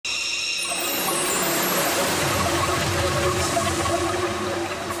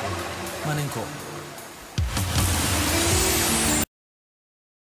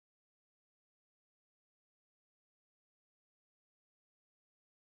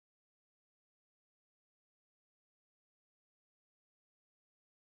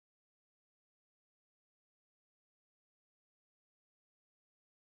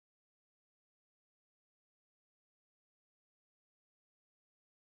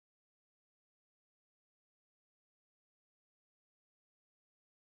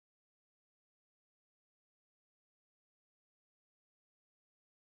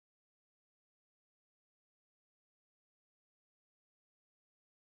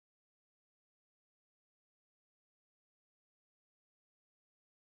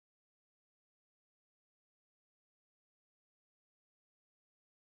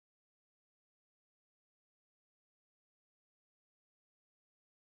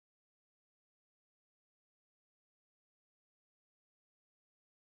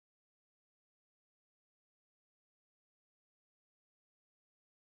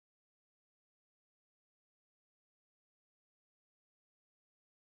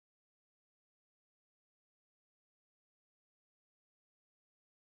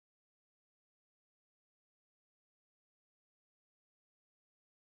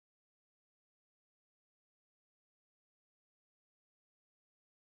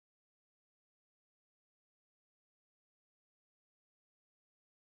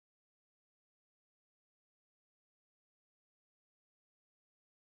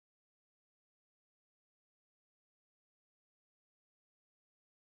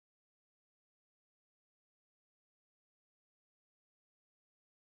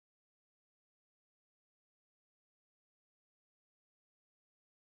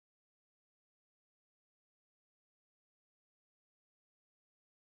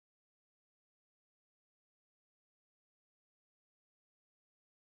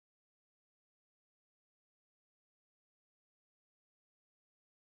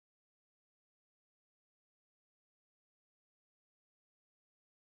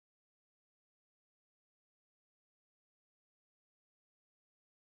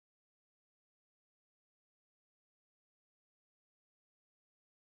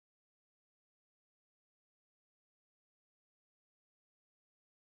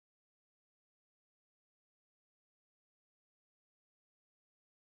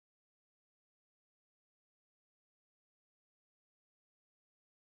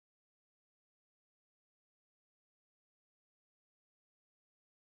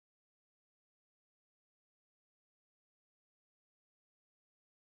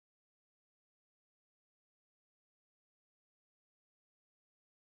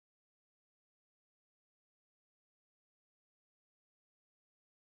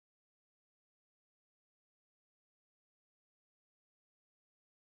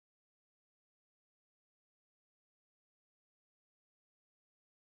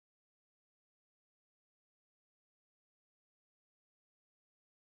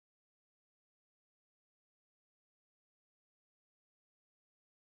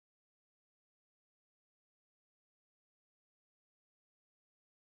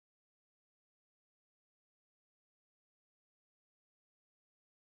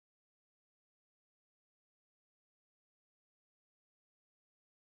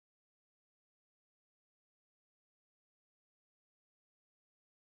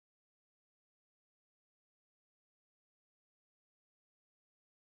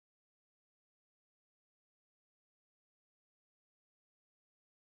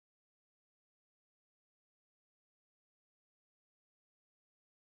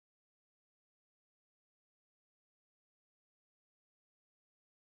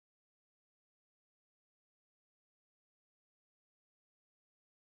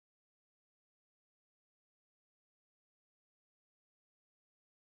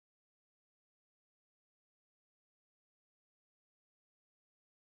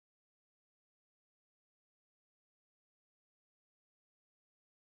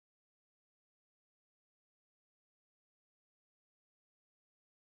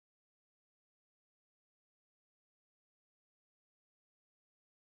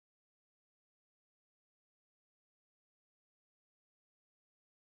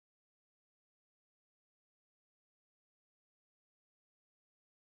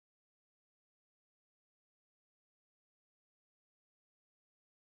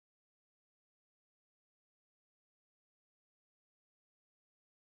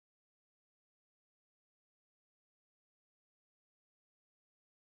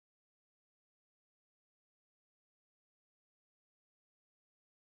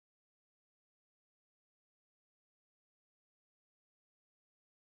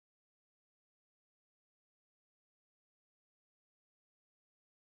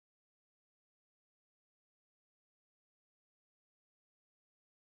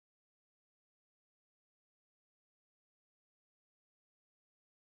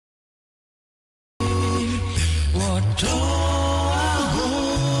ODO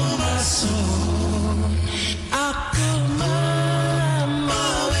AHOMASO Akumaa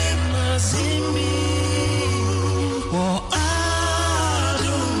Mama Zimbi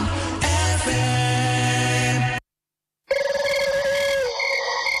Adom FM.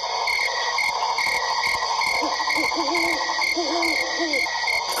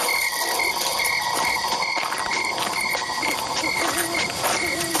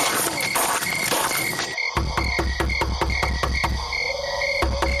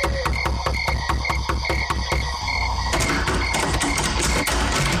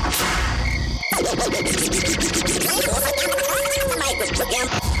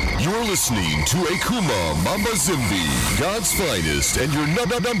 You're listening to Akumaa Mama Zimbi, God's finest and your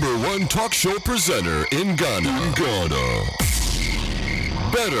number one talk show presenter in Ghana.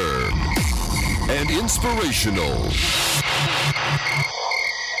 Better and inspirational.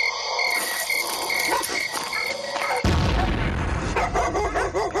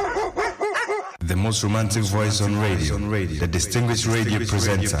 The most romantic voice on radio, the distinguished radio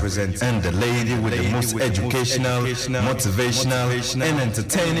presenter, and the lady with the most educational, motivational, and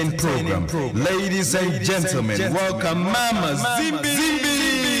entertaining program. Ladies and gentlemen, welcome Mama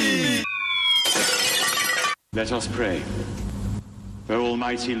Zimbi. Let us pray. O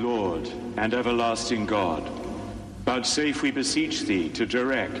Almighty Lord and everlasting God, vouchsafe, we beseech thee, to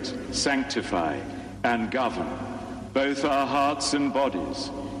direct, sanctify, and govern both our hearts and bodies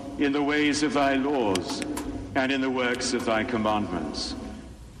in the ways of thy laws and in the works of thy commandments,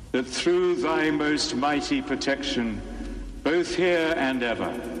 that through thy most mighty protection, both here and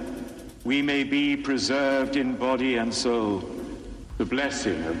ever, we may be preserved in body and soul. The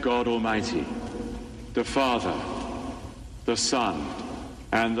blessing of God Almighty, the Father, the Son,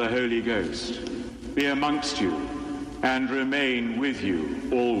 and the Holy Ghost be amongst you and remain with you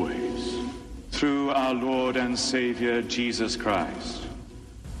always, through our Lord and Savior Jesus Christ.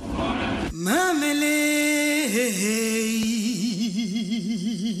 Mamele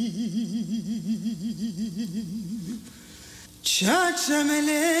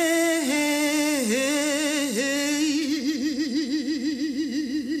Chachamele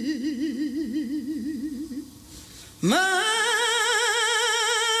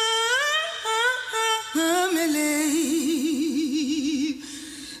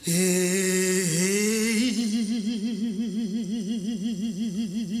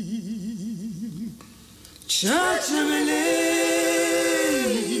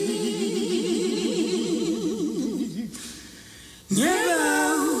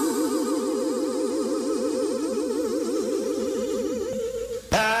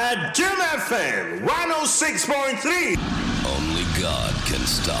Adom FM 106.3. Only God can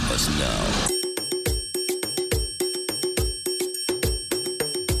stop us now.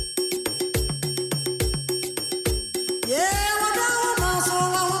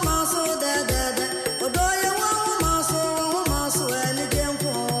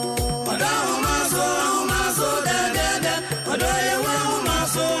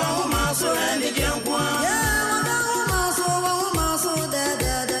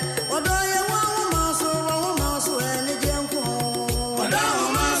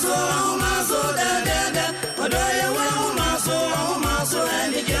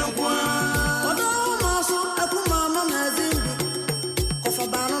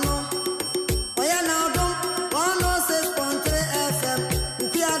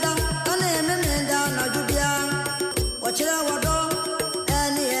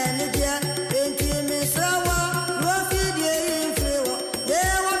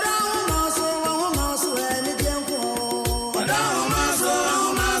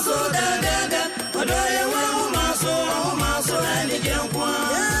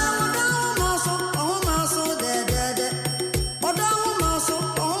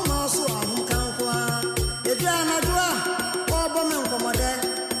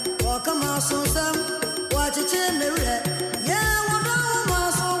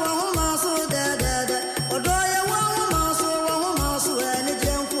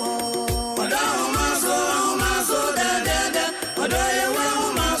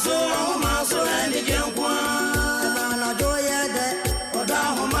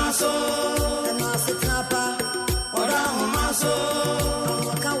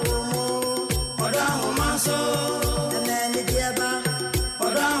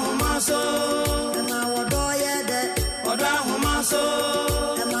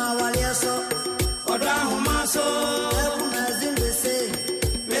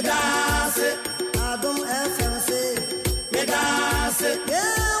 Adom FM say,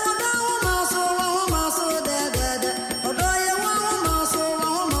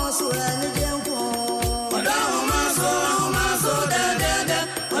 ODO AHOMASO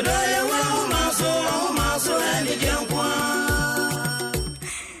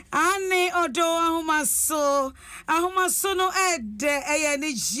Odo AHOMASO. AHOMASO no ede eya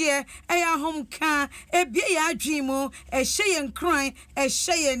ni je eya homka ebie ya adwimu ehye yen kran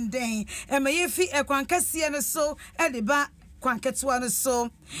ehye yen den emayefi ekwankase ne so edeba kwanketwa ne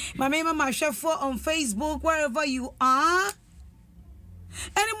so mama hwefo on Facebook wherever you are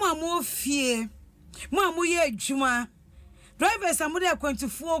any mo fie mo ye adwuma drivers amude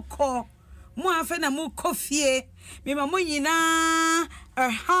akwantufuo ko mo afa na mo kofie me mama nyina a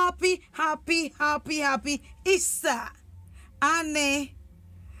happy Easter ane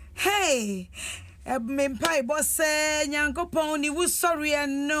hey me mpai bose nyankopon ni wo sorry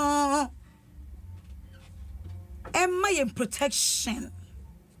no emma ye protection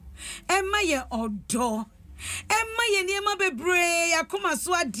emma ye odo emma ye niema bebre Akumaa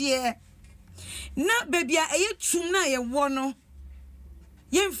so ade na bebia eye twum na ye wo no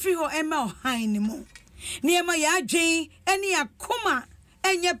ye mfiri ho emma ohan ni mu niema ya adwen eni Akumaa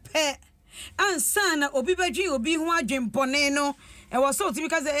enye pe ansa na obi badwen obi ho adwen pone no e wo so timi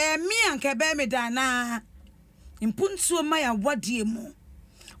ka say me anka be me dana impuntuo ma ya wadie mu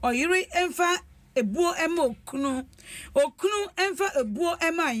oyiri emfa ebuo ema okunu emfa ebuo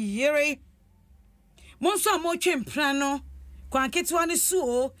ema yiri monso mo twempra no kwanketwa ne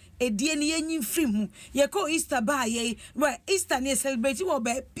suo edie ne yenyi firi mu ye ko Easter ba ye we Easter ne celebrate wo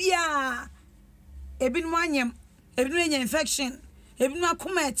ba bia ebinu anyem ebinu enya infection ebinu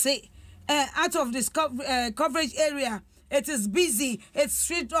akomete out of this coverage area it is busy it's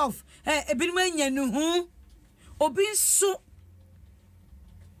straight off ebinu enya nuhu obi so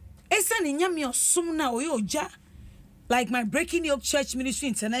esa ni nyame osum na oyoja like my Breaking Yoke Church Ministry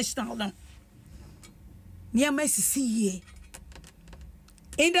International now nyame sisi ye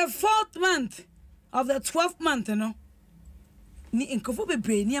in the 4th month of the 12th month no ni enkofo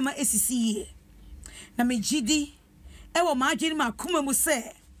bebre nyama esisi ye na megidi ewo maadwene makoma mu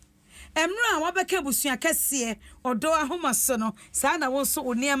se emra wabeka busua kese Odo AHOMASO no saa na wonso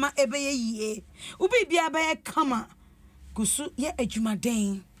oniama ebeye yie ubi bia baye kama gusu ye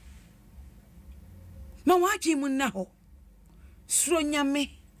adwumaden ma waji mu na ho suro nyame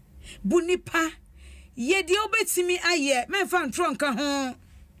bunipa ye de obetimi aye memfa ntronka ho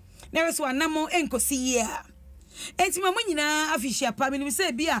na weso anamo enkosi ye a enti mama nyina afishia pa me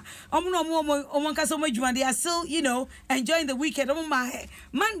say bia omo nkasa omo adwuma they are still enjoying the weekend omo my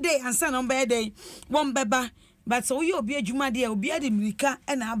Monday and Sunday on birthday one beba but so you obi adwuma de obi ade mirika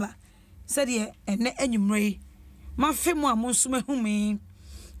na aba said ye ene anwumre mafemu amonso mahumi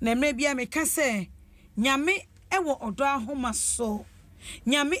na mre bia me ka say nyame ewo Odo AHOMASO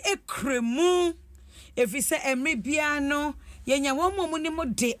nyame ekremu efise emre bia no yenya womo ni mo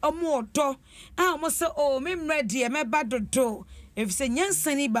de omo odo a mo se o me mrede me badodo efise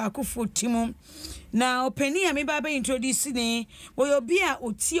nyansani ba akofo timu na openi a me ba introduce ni wo obi a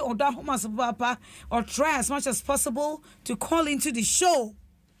oti Odo AHOMASO papa or try as much as possible to call into the show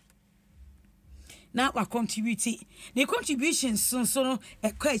na wa contribute the contributions so no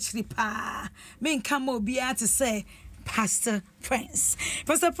e kwa chiri pa me nka ma obi a to say Pastor Prince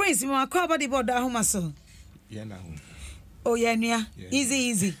me akwa body Odo AHOMASO yeah na oh yeah, yeah.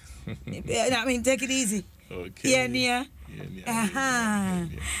 Easy. I mean, take it easy. Okay. Yeah.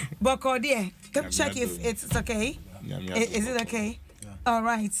 Boko dear, check if it's okay. Is it okay? Yeah. All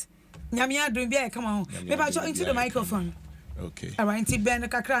right. Nyamia doing beer. Come on. Maybe I talk into the microphone. Okay. All right. Ben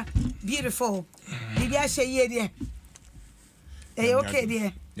kakra. Beautiful. Maybe I share ye dear. Hey, okay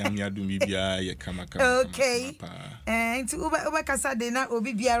dear. Nyamia doing beer. Yeah, come. Okay. And to uba kasa de na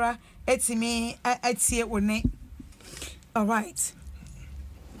obi biara etimi etie one. All right.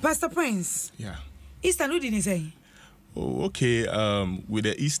 Pastor Prince. Yeah. Easter no didn't say. Oh, okay. With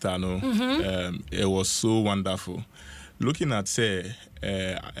the Easter, it was so wonderful. Looking at the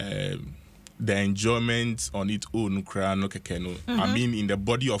enjoyment on its own, I mean, in the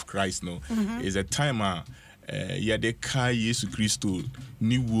body of Christ, is a time they carry Jesus Christ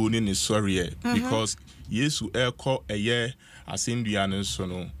ni woni ni sorry because Yesu call a year as Indian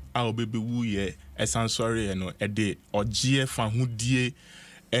so our baby woo ye esan sorry no ede ogie fa hudie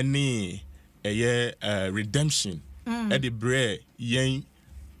any redemption ede bre yen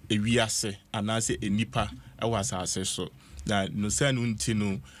ewiase anase enipa e was asase so na no say no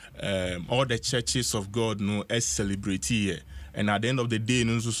ntino all the churches of God no is celebrate here and at the end of the day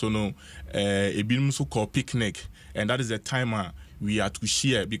no so no ebinum so call picnic and that is the time we are to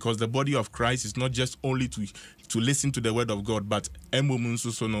share because the body of Christ is not just only to to listen to the word of God, but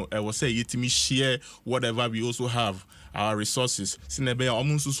so no I will say it me share whatever we also have, our resources. Sinebe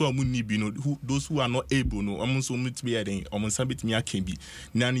omunso so amunni bi no, those who are not able no omunso mutbi eden omunsa bitimi akenbi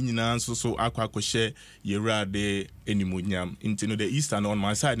na ni nyina so akwa share yerade enimonyam into the Easter on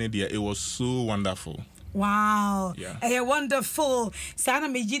my side there. It was so wonderful. Wow. Yeah. Wonderful. Sana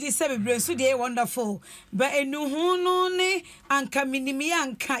mejidi se bebre so dey wonderful. But enu hunu ne anka minimi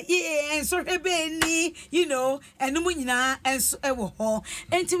anka ye enso hebeni, you know, enu mu nyina enso ewo ho.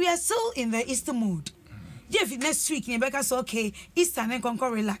 And we are still in the Easter mood. Jeff next week you better say okay, Easter and conquer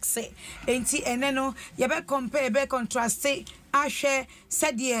relax. Enti eneno you be compare be contrast ahwe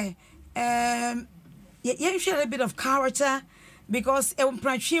said ye share a bit of character because e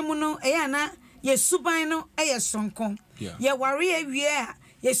mpratwe mu no e na ye suban no e sonko ye ware awie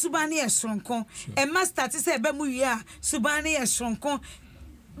ye suban ne ye sonko e master te say be mu wie a suban ne ye sonko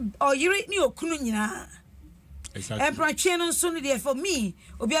oyire ni okunu nyina. Exactly. And Pratchett no there for me.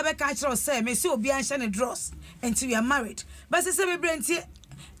 Obi abe catch us say me see obi anhye dross until we are married. But say be brenti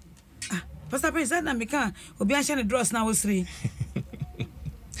Pastor Prince na me kan obi anhye dross na wo siri.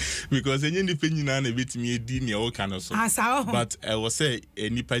 Because any depending on a bit me di ne o kan so. But I was say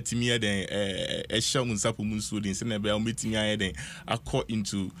any party me den ehya munsapo munsu din say na be o metimi aye den accord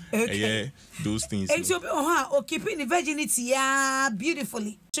into those things. And so o keeping the virginity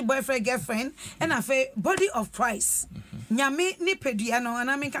beautifully. Boyfriend, girlfriend, and I say body of Christ. Nyame ni peduano,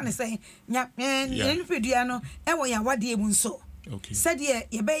 and I mean can say nyame peduano e wo ya wade emunso. Okay. Said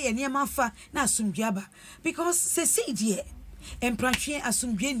ye be ye niam afa na asumdwaba because se see empratwe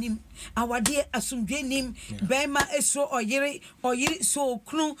asumdwe nim awade asumdwe nim bema eso oyire so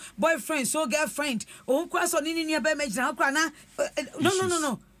kunu boyfriend so girlfriend o kwa so ni nua bema gina kwa na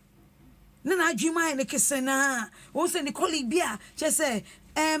no na adwuma ne kesena o se ni colleague bia che say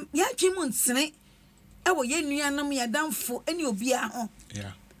ya dwemu nsene e wo ye nua nam ya damfo eni obi a ho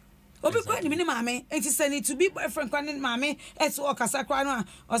obi kwa ni mama enti say need to be boyfriend kwa ni mama eto okasa kwa no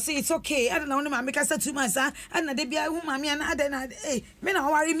o say it's okay I don't know mama kasa 2 months and na de bia hu mama na ada me na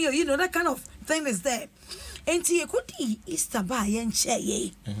worry me you know that kind of thing is there enti ye kodi Easter ba ye nche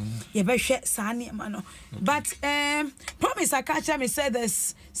ye ye be hwe sa ne ma no but promise I catch me say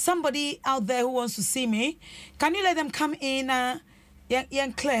there's somebody out there who wants to see me. Can you let them come in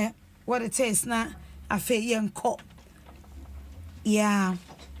yen clear what it is na afa yen ko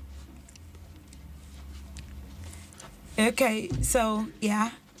okay, so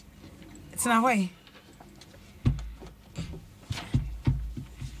it's not way.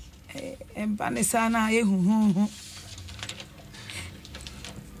 And Banisana,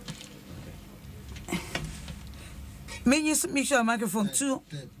 may you make sure microphone 2,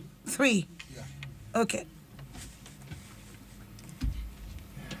 3. Okay.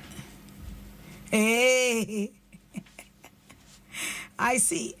 Hey, I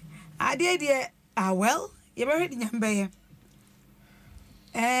see. I did well. You ever heard Nyambe?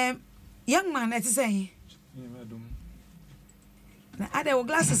 Young man, let's say. I had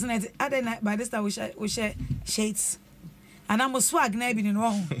glasses and I didn't by this time we share shades. And I'm a swag nabbing in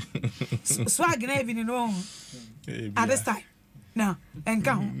wrong. Swag nabbing in wrong. At this time. No, and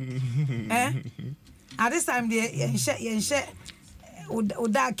come. At this time, the share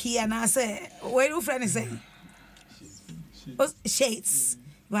with that key, and I say, where do friends say? Shades.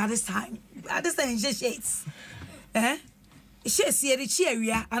 But at this time, shades. Shades here, the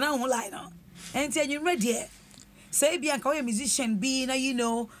cheeria, and I don't lie now. And tell you ready. Say, Bianca, a musician, being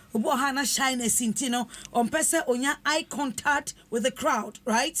a Bohana shyness in Tino, on Pesa, on your eye contact with the crowd,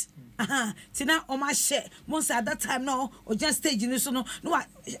 right? Tina, on my share. Once at that time, no, or just stage, you know, no,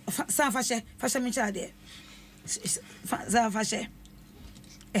 San Fashe, Fasha Micha there. San Fashe.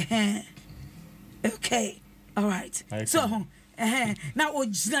 Okay, all right. So, now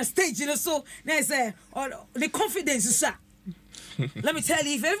on stage, you know, so there's the confidence is let me tell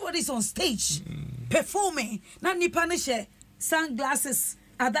you, if everybody's on stage performing, not ni panishe sunglasses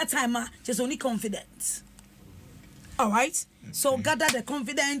at that time, just only confidence. All right, so gather the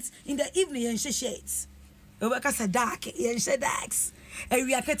confidence in the evening and shades. Because a dark, and darks. And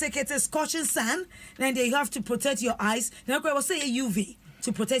we are getting scorching sun, then you have to protect your eyes. Then I will say a UV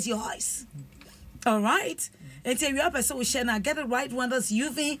to protect your eyes. All right, and tell you up so we shall not get the right one. That's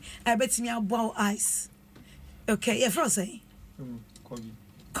UV. I bet me our eyes. Okay, yeah, for say.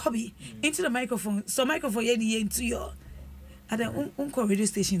 Kobe into the microphone. So microphone into your uncle radio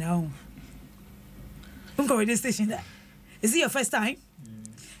station now. Uncle radio station there. Is it your first time?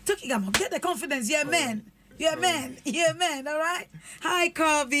 Talking about get the confidence, man. Man. All right. Hi,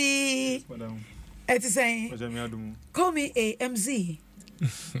 Kobe. It's saying. Call me AMZ.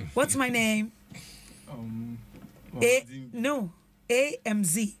 What's my name? No.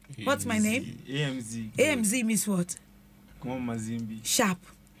 AMZ. What's my name? AMZ. AMZ means what? Akumaa Mama Zimbi. Sharp.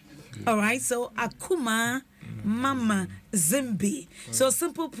 All right. So Akumaa Mama Zimbi. So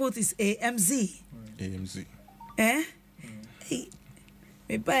simple put is AMZ. AMZ. Eh? Hey.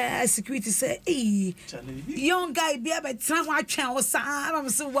 My security say, hey, young guy be able to watch and I'm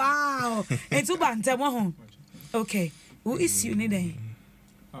so wow. And two bantam home. Okay. Who is you need?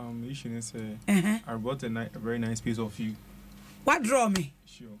 Issue is I bought a very nice piece of you. What draw me?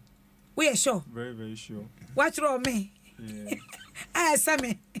 Sure. We are sure. Very, very sure. What draw me? Yeah. Ah,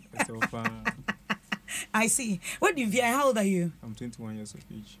 Sammy. So far. I see. What do you how old are you? I'm 21 years of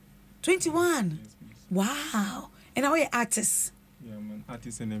age. 21? Yes, please. Wow. And now you're artist. Yeah, I'm an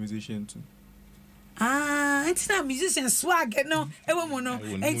artist and a musician too. Ah, it's not musician swag, no.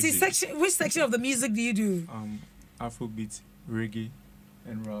 And section, which section of the music do you do? Afrobeat, reggae,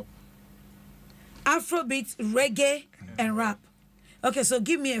 and rap. Afrobeat, reggae, and rap. Okay, so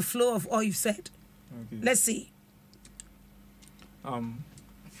give me a flow of all you've said. Okay. Let's see. I'm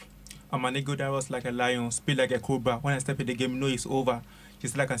an ego that was like a lion, speed like a cobra. When I step in the game, know it's over.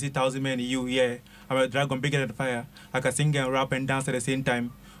 Just like I see 1,000 men in you, yeah. I'm a dragon bigger than the fire. I can sing and rap and dance at the same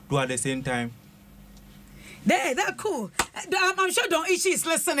time. Do at the same time. There, that's cool. I'm sure Don Ichi is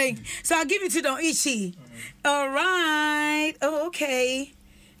listening. So I'll give it to Don Ichi. All right. Oh, okay.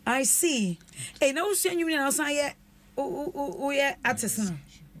 I see. Hey, no, you mean outside yet? Oh, yeah, artist. No.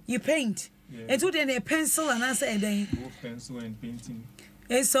 You paint. Yeah. And two then a pencil and I say then. Both pencil and painting.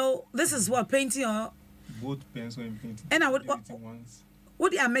 And so this is what painting or Both pencil and painting. And I would once.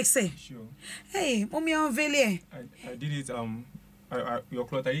 what did I make say? Sure. Hey, mommy on Vele. I did it your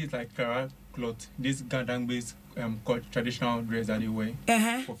cloth. I did it like Kara cloth. This Gandang based traditional dress that they wear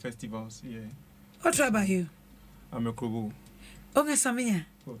for festivals. Yeah. What tribe are you? I'm a Krobo. Onga Saminya.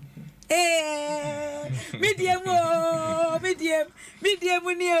 Eh, medium,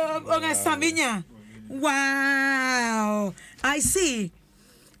 Onga Saminya. Wow, I see.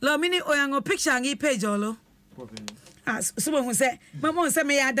 Lo mini oyango picture ngi page olo. Someone who say, Mama say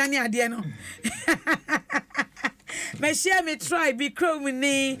me ya dani ade no. Me share me try be crow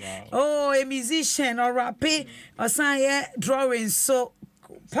me oh a musician or rapper or say drawing so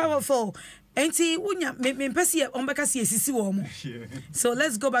powerful. Enti unya me pesi ombeka si esisi wo mo. So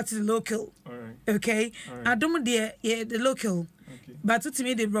let's go back to the local. All right. Okay. Adom there yeah the local. Okay. But to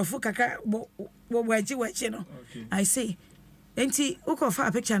me the brofo kaka wo wachi no. Okay. I see. Enti uko fa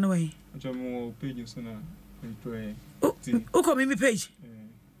picture no way. Ajamu page so na try. Uko me page.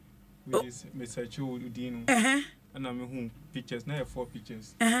 Which is me search udino. And I'm pictures, now 4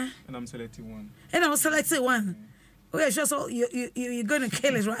 pictures. And I'm selecting one. And I'm selecting one. Oh yeah, sure. So you're going to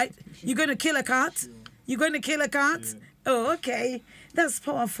kill it, right? You're going to kill a cat? Sure. You're going to kill a cat? Yeah. Oh, okay. That's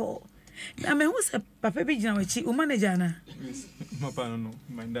powerful. I mean, who's a papa bijana wechi umanejana?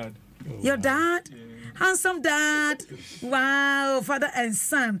 My dad. Your dad? Yeah. Handsome dad. Wow, father and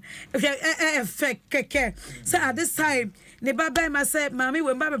son. So at this time, ne baba must say, Mommy,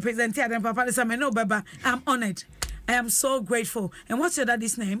 when Baba presented and Papa said, no, Baba, I'm honored. I am so grateful. And what's your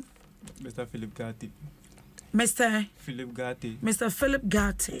daddy's name? Mr. Philip Gatti. Mr. Philip Gatti. Mr. Philip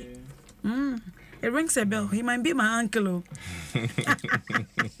Gatti. Yeah. It rings a bell. He might be my uncle.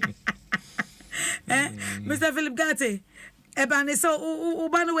 Mr. Philip Gatti. Ebane, so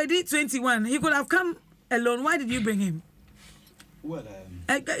Ubano did 21. He could have come alone. Why did you bring him? Well,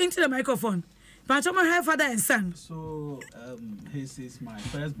 into the microphone. But I'm her father and son. So he's my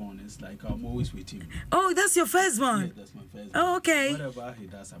firstborn. It's like I'm always with him. Oh, that's your firstborn. Yeah, that's my firstborn. Oh, okay. Whatever he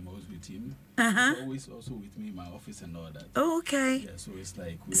does, I'm always with him. He's always also with me in my office and all that. Oh, okay. Yeah, so it's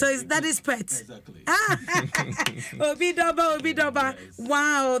like. So is that his pet? Exactly. Obi Doba.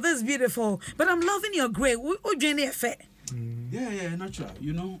 Wow, that's beautiful. But I'm loving your grey. Yeah, natural.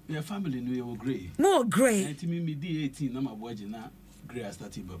 You know, your family knew you were grey. More grey. 18, I'm a boy now. Grey I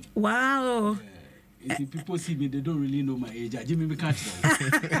started. Wow. If people see me, they don't really know my age. I Jimmy catch them.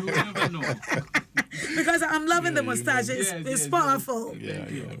 You will never know. Because I'm loving the mustache. It's powerful.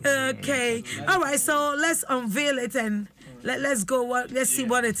 Okay. All right. So let's unveil it and let's go. Let's see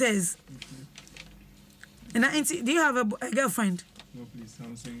what it is. And do you have a girlfriend? No, please.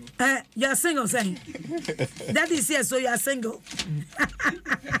 I'm single. You're single, saying. That is here, so you're single.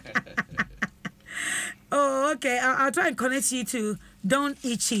 Oh, okay. I'll try and connect you to Don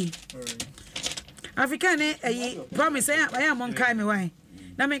Ichi. All right. African, promise I am on time away.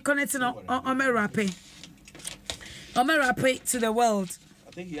 Let me connect on my rapping. On my rapping to the world.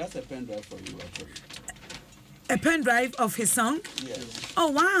 I think he has a pen drive for you, actually. A pen drive of his song? Yes.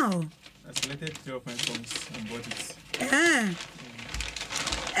 Oh, wow. I selected 3 of my songs and bought it.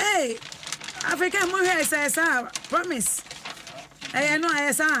 Hey, African mo here say sir, promise. I know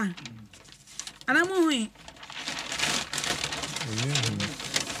I sir. And I'm moving.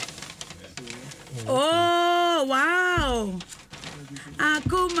 Oh, wow.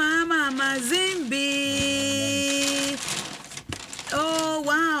 Akumaa Mama Zimbi. Oh,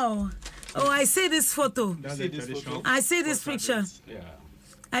 wow. Oh, I see this photo. I see this picture. Yeah.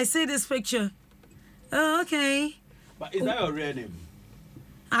 I see this picture. Oh, okay. But is that your real name?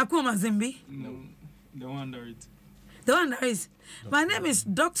 Akumaa Mama Zimbi. No, the one that it. The one that is. My name is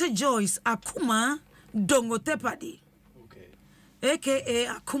Dr. Joyce Akumaa Dongotepadi. Okay. AKA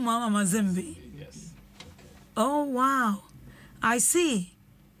Akumaa Mama Zimbi. Yes. Oh, wow. I see.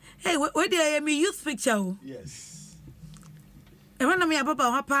 Hey, where do I me youth picture? Yes. And when I'm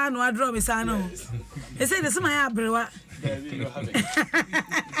papa, papa, no, I draw me, Sano. They say this is my abrewa. You haven't.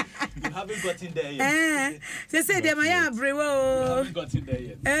 You haven't gotten there yet. They say they're my You abrewa. haven't gotten there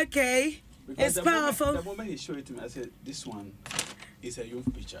yet. Okay. Because It's the powerful. Moment, the moment he showed it to me, I said, this one is a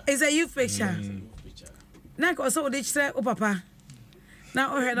youth picture. It's a youth picture. It's a youth picture. Now, also, they say, oh, papa.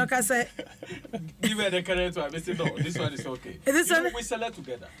 Now, oh, no, I say. Give her the current one. I said, no, this one is okay. This You one? know, we sell it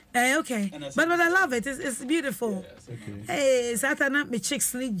together. Okay. And I But said, I love it. It's beautiful. Yes, okay. Hey, Satan, me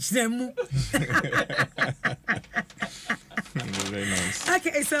chicks need them. Very nice.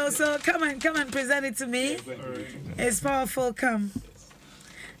 Okay, so come on, present it to me. It's powerful. Come.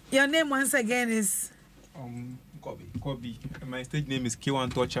 Your name once again is Kobe. My stage name is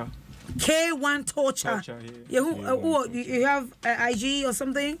K1 Torture. K1 Torture. Yeah. You have IG or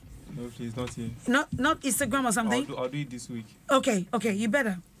something? No, please, not here. Not Instagram or something? I'll do it this week. Okay, you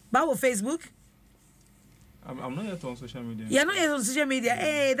better. But on Facebook? I'm not yet on social media. You're not yet on social media.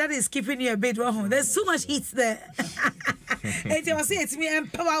 Hey, that is keeping you a bit wrong. There's too much heat there. Hey, you say it's me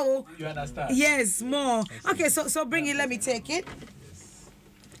and power. You understand? Yes, more. Okay, so bring it, let me take it.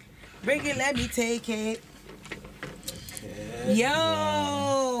 Bring it, let me take it. Okay.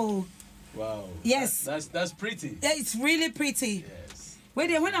 Yo! Wow. Yes. That's pretty. Yeah, it's really pretty. Yes.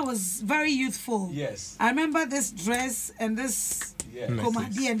 When I was very youthful, Yes. I remember this dress and this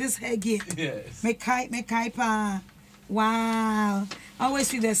komadi and this hair gear. Yes. Me kai pa. Wow.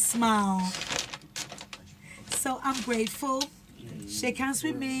 Always with a smile. So I'm grateful. Shake hands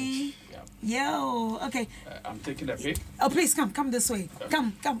with me. Yo. Okay. I'm taking a pic. Oh, please come this way.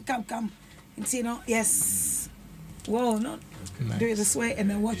 Come. And you know, yes. Whoa, no. Nice. Do it this way and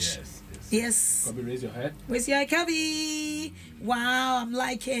then watch. Yes. Kobe, raise your head. Where's your Kobe? Wow, I'm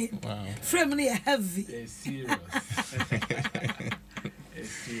liking. Wow. Family heavy. It's serious. It's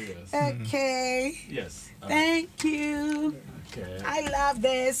serious. Okay. Yes. Thank you. Okay. I love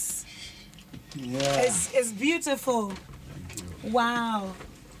this. Yeah. It's beautiful. Thank you. Wow.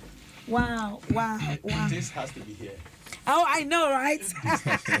 This has to be here. Oh, I know, right?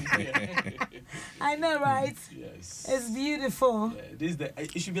 I know, right? Yes. It's beautiful. Yeah, this is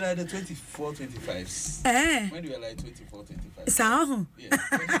it should be like the 24, 25s. When you are like 24, 25. So. Yeah,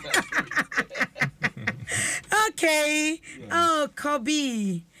 25. Okay. Yeah. Oh,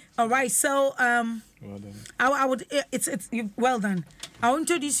 Kobe. All right. So Well done. I would well done. I'll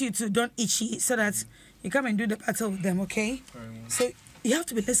introduce you to Don Ichi so that you come and do the battle with them. Okay. So you have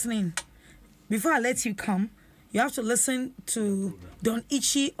to be listening. Before I let you come, you have to listen to Don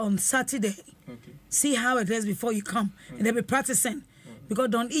Ichi on Saturday. Okay. See how it is before you come. And they'll be practicing. Because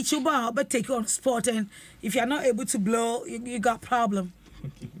Don Ichi will take you on spot. And if you're not able to blow, you got problem.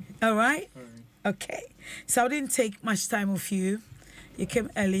 All right? Okay. So I didn't take much time of you. You came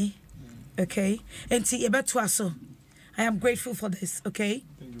early. Okay. And see, I am grateful for this. Okay.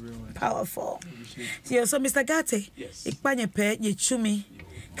 Thank you very much. Powerful. So Mr. Gate, Yes. ikpanye pe ye chumi.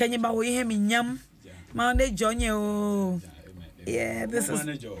 Can you ba we hear me nyam? Ma ne jonye o. Yeah, this is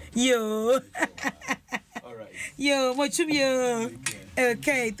yo. All right. Yo, mo chum yo.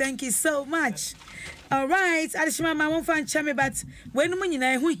 Okay, thank you so much. All right, Adishima ma won fan chame, but when mo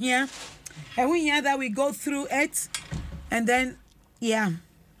nyina ehu hia that we go through it and then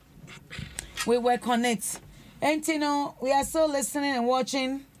we work on it. And you know, we are still listening and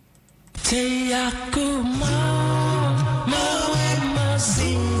watching. Akumaa Mama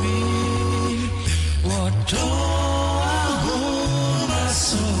Zimbi, ODO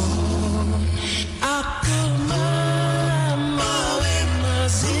AHOMASO. Akumaa Mama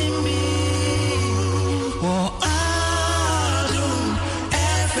Zimbi, Adom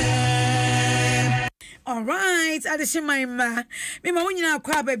FM. All right, Adishima, me ma wunyina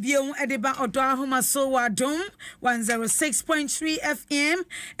kwa babiom edeba ODO AHOMASO wa Adom 106.3 FM.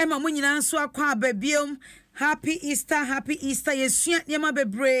 E ma wunyina nso akwa babiom. Happy Easter. Yesua niema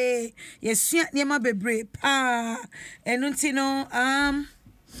bebre pa. Enunti no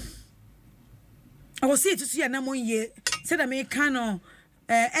I was say to see na mo ye said I me kan no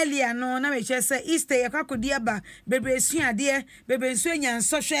earlier no na me say Easter ye kwakodi aba bebre suade bebre nsu anya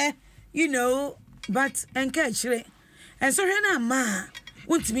nsohwe you know but encourage and so na ma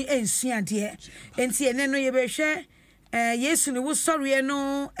wontimi ensuade enti ene no ye behwe Yesu ne wo sorry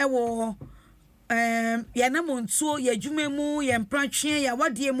no ewo ya na montuo ya dwuma mu ya mpratwe ya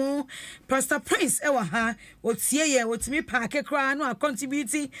wade mu Pastor Prince ewa ha otie ye otimi paake kra no a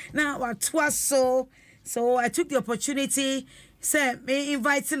contribute na watwa so I took the opportunity say me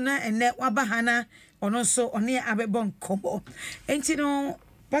invite na ene wabahana ono so one abebon kobo enti no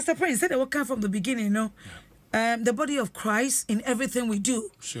Pastor Prince said they will come from the beginning no the body of Christ in everything we do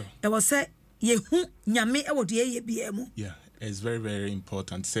sure it was say yehu nyame ewo de ye biemu yeah it's very very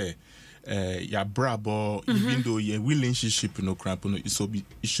important say your brabo, even though your relationship no cramp, it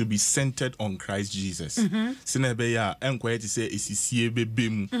should be centered on Christ Jesus. Sinebe ya enquiry say isi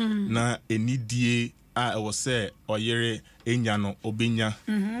bebem na enidie I was say oyere enyano obenya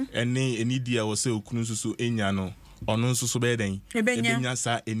enidie was say okunu susu enyano ono susu beden ebenya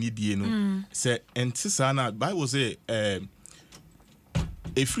sa enidie no say entisa na Bible say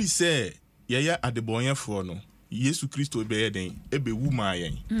free say yaya adebonya for no Yesu Kristo be yeden ebe wu ma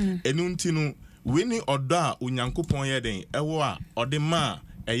yen enu nti no weni odo a onyankopon yeden ewo a ode ma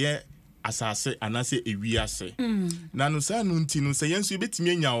eye asase anase ewiase na no sa no nti no se yenso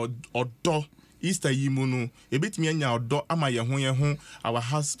ebetimi anya odo Easter yimu no ebetimi anya odo ama ye ho our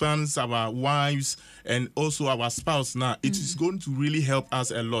husbands, our wives and also our spouse now it is going to really help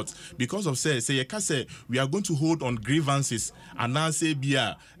us a lot because of say you can say we are going to hold on grievances and now say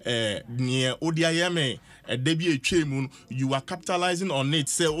bia near odiayeme debi etwemu you are capitalizing on it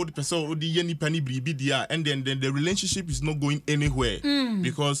say old person odi yeni pani bribi dia and then the relationship is not going anywhere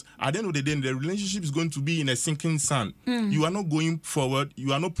because at the end of the day the relationship is going to be in a sinking sand. You are not going forward,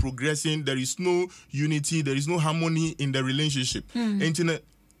 you are not progressing, there is no unity, there is no harmony in the relationship. And in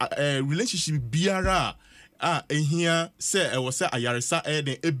a relationship biara here say I was say ayaresa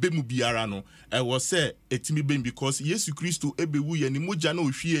den ebemu biara no I was say etimi ben because Yesu Kristo ebewu ye ni moja na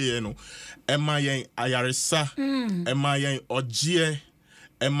ohwie ye no ema yen ayaresa ema yen ogie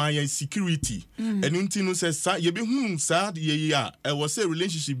ema yen security enu nti no say sa ye be hu sa ye ya I was say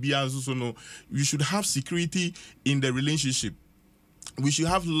relationship biara so no you should have security in the relationship. We should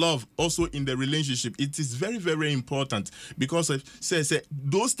have love also in the relationship. It is very, very important because say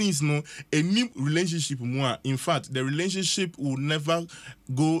those things no any relationship more. In fact, the relationship will never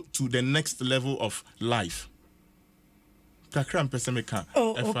go to the next level of life.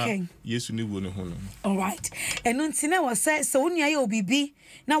 Oh, okay. Yes, you need one. All right. And until was said so when you be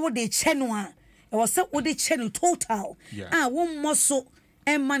now what they channel was said what they channel total. Yeah. One muscle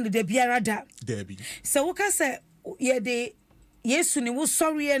and man the biarada. Debbie. So what can say yeah they Yesu ni wo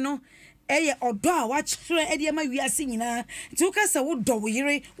sorry no eye odo a wa kire e de ma wiase nyina ti wo ka se wo do wo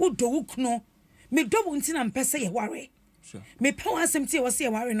yire wo do wo kuno me do wo ntina mpese ye ware sure me pa wasem ti wo se ye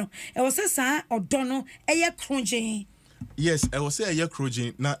ware no e wo se sa odo no eye kronje. Yes, I was say a year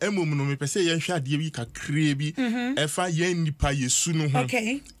na emum no me pese ye hwa de wi kakra bi efa ye nipa yesu no ho.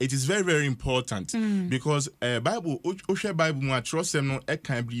 Okay. It is very very important because Bible ohwe Bible mu atrosem no e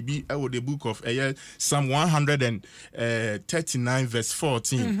kan bribi e wo the book of Psalm 139 verse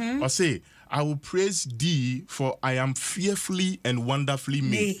 14 or say I will praise thee for I am fearfully and wonderfully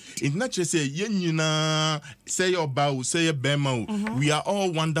made. It's not just say yenyina say your bow say your bema. We are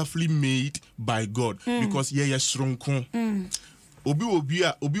all wonderfully made by God because ye strong. Obi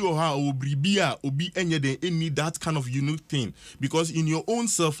oha obi enye den any that kind of unique thing because in your own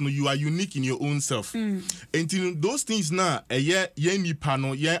self no you are unique in your own self. Until those things now ye nipa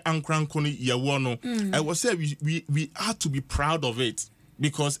no ye ankranko no ye wo no I was say we have to be proud of it.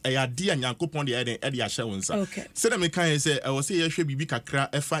 Because I had dear Yankopon the Eddie Ashawans. Okay. Said I can say I was say Yeshe Bibi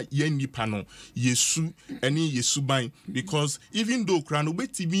Kakra Efa Yen Pano Yesu any Yesu Bain because even though Krano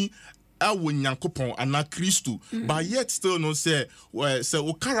Betty me I win Yankopon and not Christu, but yet still no say well say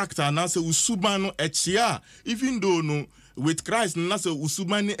o character and say Usubano Echia, even though no with Christ na say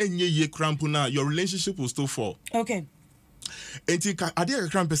Usubani enye ye krampuna your relationship will still fall. Okay. Enti ade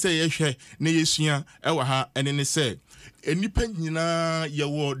krampe say yehwe na yesua ewa ha ene ne say enipa nyina ye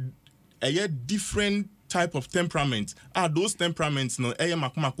wo different type of temperament those temperaments no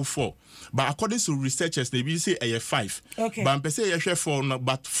makumako 4 but according to researchers they be say 5 okay but pese yehwe 4 no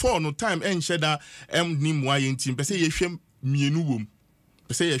but 4 no time ensheda nim wa yenti pese yehwe mienu wom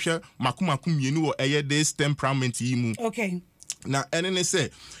pese yehwe makumako mienu wo this temperament yi mu okay na ene say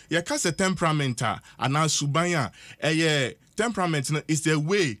ye ka se temperament ana suban temperament no is the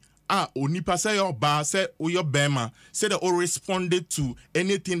way onipa say your ba say o your bema say that all responded to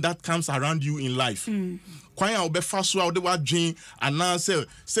anything that comes around you in life. Kwan a obefa so a ode wadwen ana say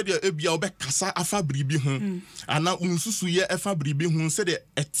de ebia obekasa afa bribi ho ana unsusu ye afa bribi ho say de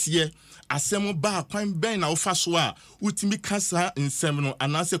etie asem ba kwan ben na ofa so a utimi kasa nsem no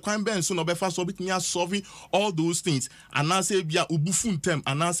ana say kwan ben so no obefa so bitimi solve all those things ana say bia obufu ntem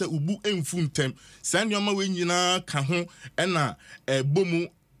ana say obu emfu ntem san nyoma we nyina ka ho na bomu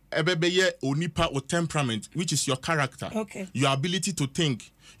ebebeye onipa or temperament, which is your character, your ability to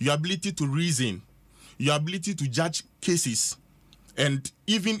think, your ability to reason, your ability to judge cases, and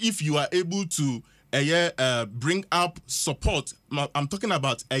even if you are able to bring up support. I'm talking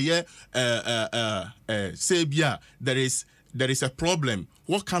about say there is a problem.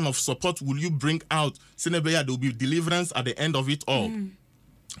 What kind of support will you bring out? There will be deliverance at the end of it all.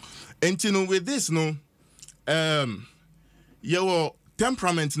 And you know, with this, your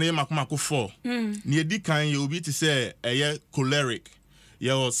temperament name Akumaa 4. Near the kind you will be to say choleric,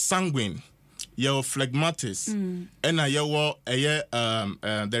 your sanguine, your phlegmatis, and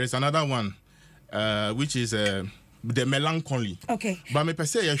there is another one, which is the melancholy. Okay. But me per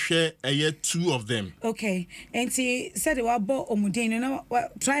se I share two of them. Okay. And see said we about omudin,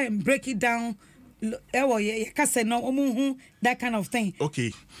 try and break it down. That kind of thing.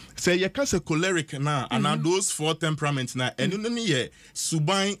 Okay. So you can say choleric now, and those 4 temperaments now, and you know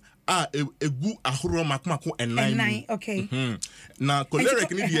suban egu ahuro makmako and 9. Okay. Now choleric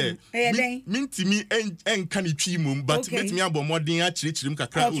ni die minti mi en kanitwi mum, but met me abomodin a chirichirim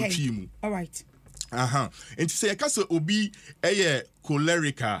kakra otwi mu. All right. And say you can say obi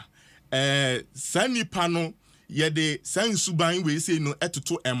cholerica sanipa no ye de san suban we say no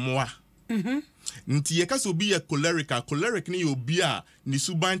etoto emoa. Nti ye kaso bi ye choleric ni obi a ni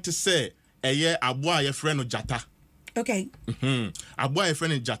suban te se aboa ye frɛ no jata. Okay. Aboa ye frɛ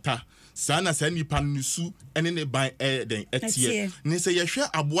no jata. Sana sa nipa no su ene ne ban den etie. Ni se ye hwɛ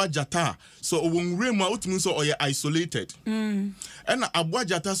aboa jata so owonwure mu a otumi so oye isolated. Ena aboa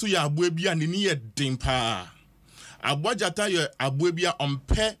jata so ye aboa bi a ne ni ye den pa. Aboa jata ye aboa bi a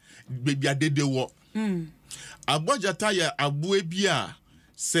ompe bebia dede wo. Aboa jata ye aboa bi a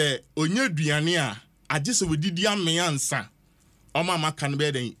se onye duane a agye se wedidi ameansa oma maka no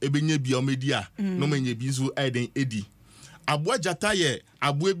be den ebenye bia omedi a no menye bi so eden edi aboa jata ye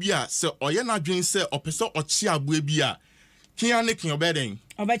aboa bi a se oye na dwen se opese ochi aboa bi a kian ne kian obeden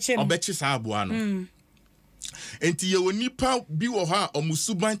obechi sa aboa no enti ye wonipa bi wo ha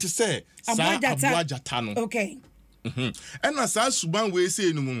omusuban te se sa aboa jata no. Okay. Ena sa suban we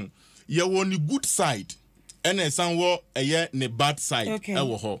se no mu ye woni good side ene san wo ne bad side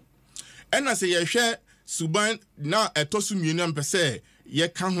ewo ho ena se ye hwe suban na etosu mienu ampese ye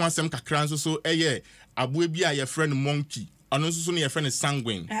ka ho asem kakra nso so aboa bi a ye friend monkey ono nso so ne ye friend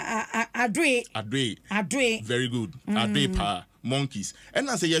sanguine adre very good adre pa monkeys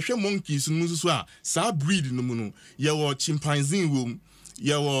ena se ye hwe monkeys no nso so a sa breed no mu no ye wo chimpanzee wom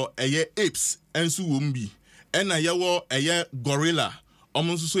ye wo apes enso wom bi ena ye wo gorilla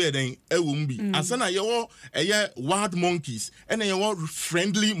omonso so yeden ewum bi asana yewo wild monkeys and yewo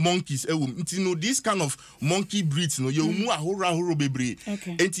friendly monkeys ewum nti no this kind of monkey breeds no yewmu ahoro bebre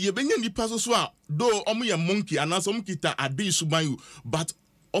enti ye benya nipa so a do omo ye monkey anaso omo kita ade suban but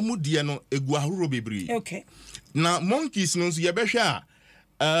omo de no egu ahoro bebre. Okay. Na monkeys no so ye behwe a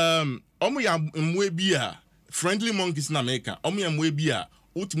omo ya mwe bi a friendly monkeys na America omo ya mwe bi a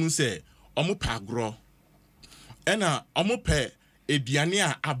utmu se omo pagro ena omo pe ediane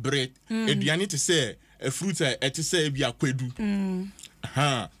a abre ediane te say a fruit te say bi akwedu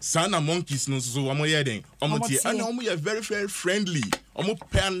sana monkeys no so omo ye den omo tie and omo ye very very friendly omo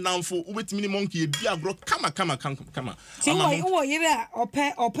pen down for ubetimi monkey di agro kama see wo yire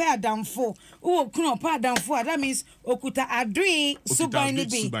ope adamfo wo kunu ope adamfo that means okuta adre suban ni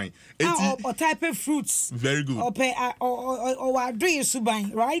bi or type of fruits very good ope or adre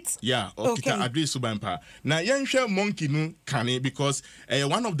suban right okuta adre suban pa na yenhwe monkey no kane because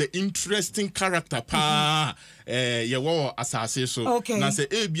one of the interesting character pa ye wo asase so na say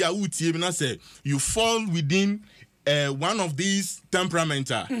ebia utie bi na say you fall within one of these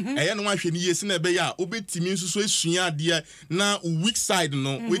temperamenta no wa hwe ni yesi na be ya obetimi nsuso esua de na weak side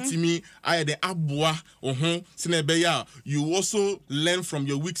no wetimi aye the aboa ho na be ya you also learn from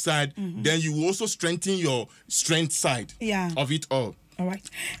your weak side then you also strengthen your strength side of it all. All right.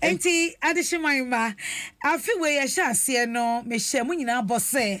 Enti adishima afi we ye sha ase no me hye mu nyina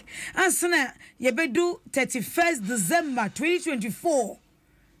bose ansana ye bedu 31st December 2024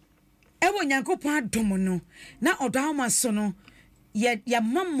 ewo nyankopon adom no na ODO AHOMASO no ye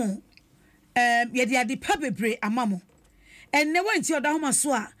mammo ye de ade pa bebre amamo and ne went your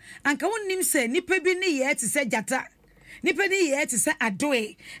ahomaso a anka wonnim se nipa bi ne ye te se jata nipa ne ye te se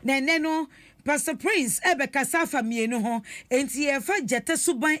adoe na ne no Pastor Prince Ebeka Safa mienu ho enti ye fa jata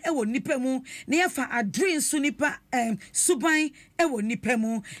suban ewo nipa mu na ye fa adoe so nipa suban ewo nipa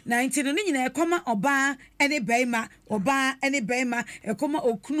mu na enti no nyina ekoma oba ene beima oba ene beima ekoma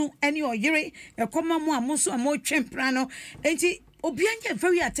okunu ene oyere ekoma mu amuso amotwempra no enti obi anya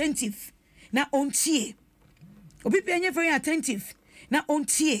very attentive na ontie obi anya very attentive na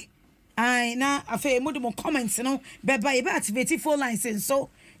ontie ai na afa mo comments no beba e be activate phone lines so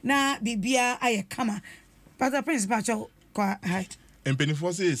na bibia aye kama Pastor Prince Bacho kwa height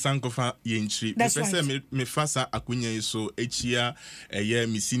Empenifo se sankofa yenchiri pese me fasa akunya so echia eye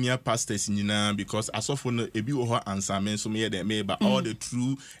me senior pastors nyina because asofo no ebi wo ho ansamen so me dey me but all the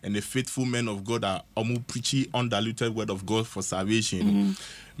true and the faithful men of God are omu preaching undiluted word of God for salvation.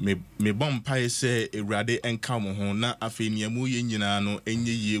 Me bom pae se ewrade enka mo ho na afeniamu ye nyina no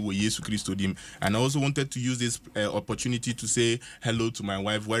enye ye wo Yesu Kristo dim. And I also wanted to use this opportunity to say hello to my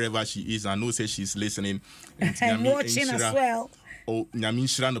wife wherever she is. I know say she's listening and watching as well. Oh, nyame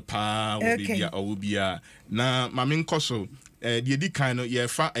nhyira no pa obia na mame nkoso de di kan no ye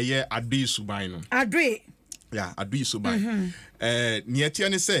fa eye adwe suban no adwe suban ne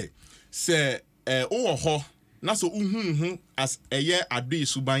etia ne se wo ho na so uhu as eye adwe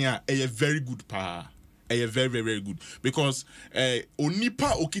suban a eye very good pa eye very very good because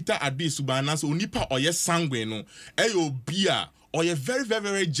onipa okita adwe suban na so onipa oye sanguine no eye obi a oye very very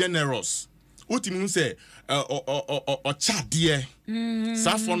very generous. Ultimu say o chadie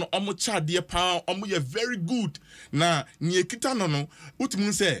safo no omo chadie pa omo ye very good na nie kita no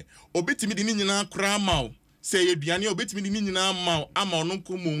ultimu say obetimi di nyina kra ma say eduane obetimi di nyina ma ama no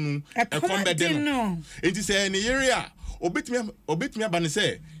komu nu ekombede no enti say ne yere a obetimi aba ne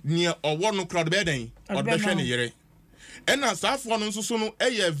say nie owo no kra do be den odbehwe ne yere ena safo no nso so no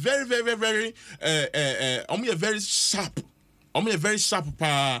very very very omo ye very sharp. Omo very sharp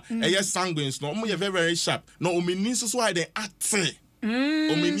pa sanguines no omo very very sharp no omeni so why they ate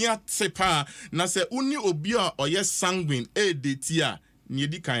omeni ate pa na se uni obi a oye sanguine deti a ne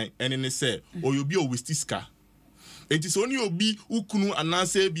di kan ene ne se oyobi o wistiska enti so oni obi ukunu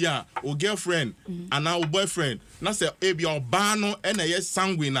anase bia o girlfriend ana o boyfriend na se ebi oba no ene ye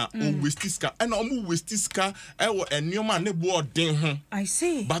sanguine na o wistiska ena omo wistiska ewo enioma ne bo odin ho I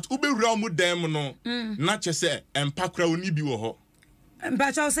see but ubewura omo dem no na che se empakra oni bi wo ho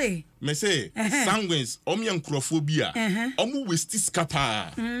but I say me say sanguines omo ye nkrofo bi a omo wistiska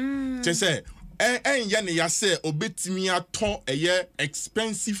pa che se ya ne ya se obetimi ato eye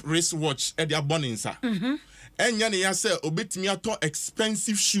expensive wristwatch e dia boninsa enya ne ya se obetimi ato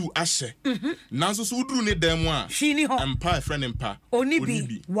expensive shoe ahye nanso so uduru ne dem a empa friend empa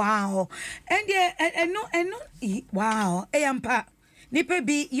onibi wow and wow empa nipa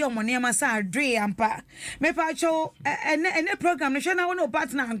bi yomo ne ma sa adre empa me pa cho ene program no hwe na won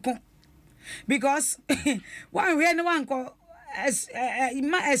partner anko because one we no one ko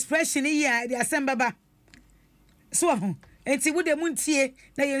my expression here the assembly ba so enti wo de muntie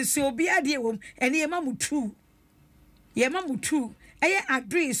na yensu obi ade wom ene ye mamutu eye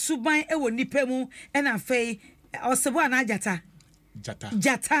adre suban ewo nipa mu ena fei osebo anajata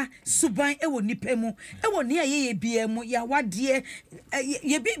jata suban ewo nipa mu ewo ne ye bia mu ya wade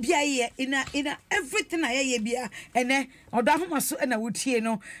ye bibia ye ina everything ye bia ene odo ahomaso ena wotie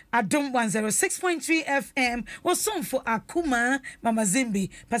no Adom 106.3 FM was song for Akumaa Mama Zimbi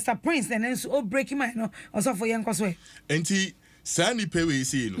Pastor Prince and so o break my no also for yenkoso enti sani pewe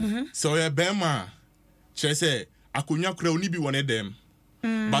si no so ye bema chese akonya kra oni bi wone dem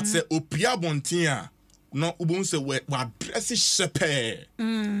but say opia bontin a no ubun say we dress shepe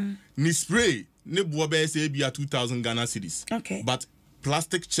ni spray ne bo be say bia 2000 Ghana cedis okay but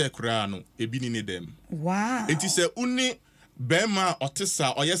plastic check ra no ebi ni dem wow enti say uni bema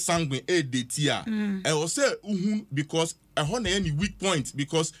otesa oye sanguine deti a e o say uhun because e ho na any weak point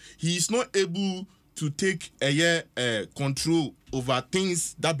because he is not able to take control over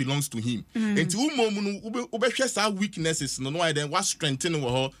things that belongs to him. And to ube sa weaknesses no why then what strengthen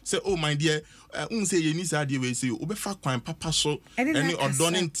wo say oh my dear say you need say we say ube fa kwan papa so any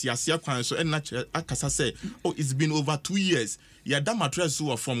odonin tiasia kwan so na akasa say oh it's been over 2 years ya da mattress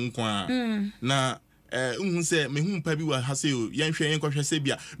so from kwan na say me hu pa bi wa ha say yen hwe yen kwhwe say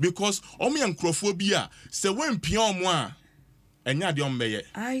bia because omo yen krofo bi a say wen pia omo a enya de ombeye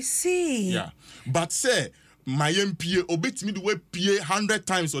I see yeah but say my MP obetimi do we pay 100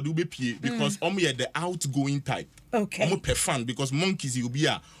 times or do we pay because omo the outgoing type okay omo per fan because monkeys you be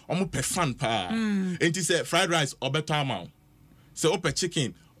a omo per fan pa enti say fried rice obeto amount say ope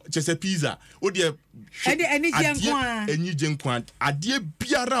chicken Chese pizza. Odi any jenkwan. Adie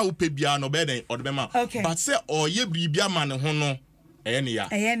biara upe bia no beden or bema. Okay. But say or ye bibia man ho no ene ya.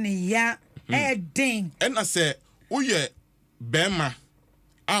 Ding. And I say uye bema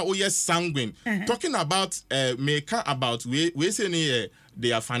uye sanguine. Talking about about we say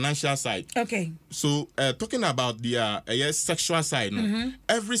their financial side. Okay. So talking about their sexual side,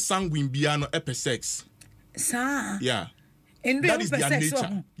 every sanguine biano epe sex. Sa. Yeah. That is their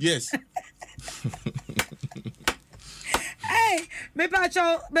nature. Yes. Hey,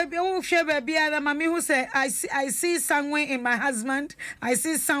 maybe oh share baby and mommy who say I see sanguine in my husband, I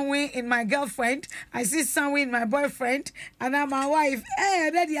see sanguine in my girlfriend, I see sanguine in my boyfriend, and I'm my wife. Hey,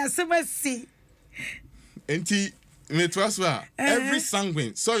 that is so much see. Enti me trustwa every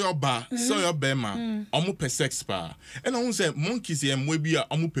sanguine so your bar so your bema omo per sex pa and I say monkeys e mwe a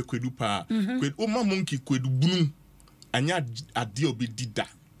omo pe kwedu pa kwed o ma monkey kwedu bunu anya ade obi dida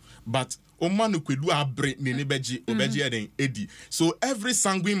but o ma no kwedu abre ne beji obeji eden edi so every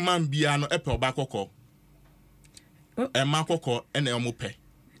sanguine man bia no epe oba kokko e ma kokko e na omo pe.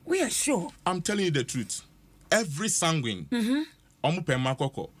 We are sure. I'm telling you the truth. Every sanguine omo pe ma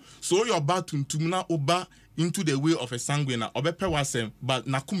kokko so your ba tuntum na oba into the way of a sanguine obepe wasem but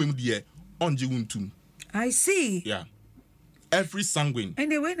nakumem die onje wuntum. I see. Yeah. Every sanguine.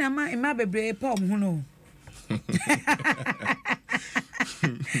 And the way na ma bebre pom hu no.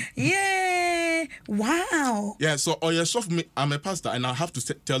 Yeah. Wow. Yeah, so yourself I'm a pastor and I have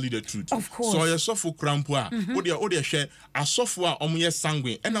to tell you the truth. Of course. So yourself crampoa. Odi share asofo a omo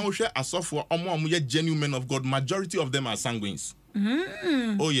sanguine and I will share asofo omo genuine men of God. Majority of them are sanguines.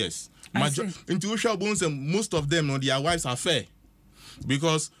 Oh yes. Intuition bones and most of them their wives are fair.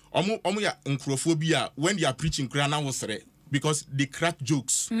 Because omo ya nkrophobia when they are preaching krana was because they crack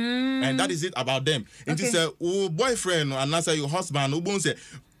jokes. And that is it about them. And it's a boyfriend and answer your husband who say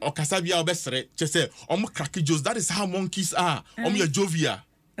okasabia obesere just say omo crack jokes. That is how monkeys are. Omo ya jovia.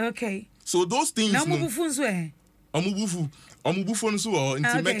 Okay. So those things now omo bufu nso o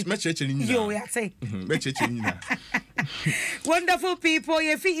nti mecheche ni nyina. Yo ya say. Mecheche ni nyina. Wonderful people,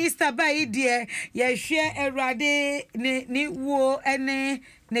 ye fi Easter by dear, ye share erade ni wo ene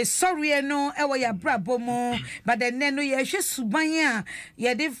ne sorry no ewo ya brabo mo but then no ye hwe suban a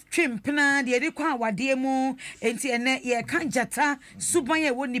ye de twempena de de kwa awade mu enti ene ye kan jata suban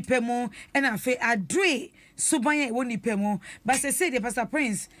e wo nipa mu ena afi adre suban e wo nipa mu but say the Pastor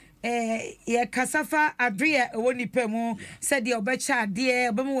Prince ye kasafa adria woni pemu said the obecha de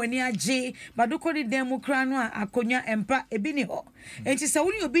obemu wani age badoko ni dem kra no akonya empa ebi ni ho enti se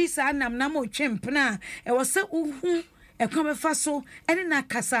woni obi sa nam otwempna e wo se uhu e kwamefa so ene na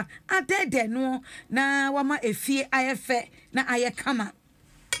kasa adede no na wama efie ayefe na ayekama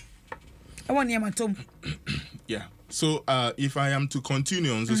e woni amatom. Yeah, so if I am to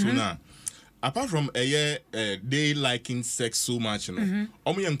continue on this one now, apart from they liking sex so much, you know,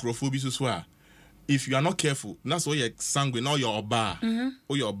 omoyankrofobia so if you are not careful, that's why you're sanguine or your bar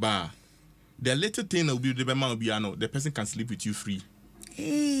or your bar. The little thing will be the person can sleep with you free.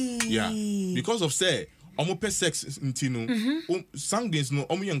 Yeah, because of say omope sex intino sanguines no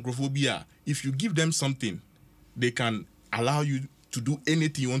omoyankrofobia. If you give them something, they can allow you to do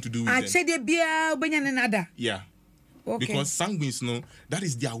anything you want to do with them. Yeah. Okay. Because sanguines, no, that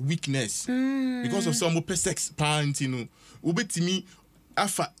is their weakness. Because of some sex parent, you know, ubetimi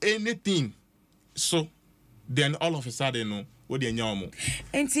after anything. So then all of a sudden, no, what they know.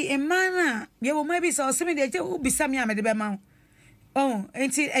 Enti emana, ye will maybe so semi de be some yam de bema. Oh,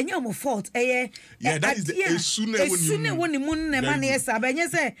 enti enyo fault. Yeah, that is the sooner when the moon na man yes, abanye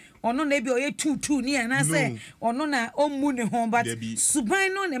say ono na bi oye 2 ni na say ono na omu ne ho but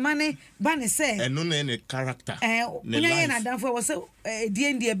suban no ne mane ba ne say and no na character nya na dan for say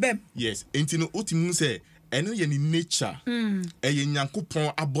die bem. Yes, enti no otimu say eno ye ni nature ye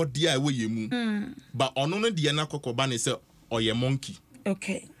nyankopon abode a we yemu but ono no de na kokoba ne say oye monkey.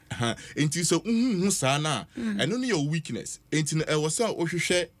 Okay. Until so sana and only your weakness until was so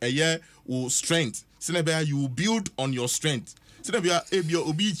strength you build on your strength you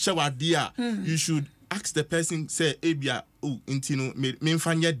should ask the person say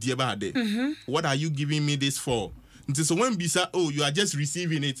what are you giving me this for? Until so when bisa you are just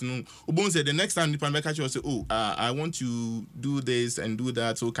receiving it no say the next time the say I want to do this and do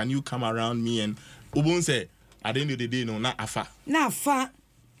that, so can you come around me? And say at the end of the day no na afa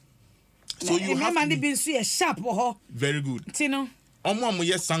so you have to be sharp very good. Tino Omo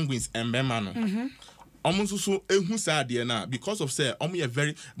yes sanguines and bema no. Omo so ehu sa de na because of say omo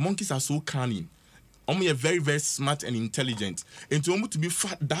very monkeys are so cunning. Omo very very smart and intelligent. And to omo to be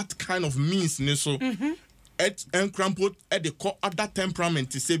fat that kind of means ne so and crampot at the core other temperament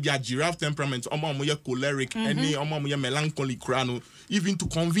to say be a giraffe temperament omo choleric any omo melancholy crano even to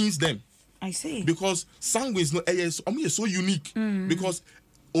convince them. I see. Because sanguines no omo so unique because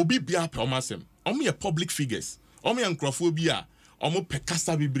obi bia promasem omo public figures omo nkrofobia omo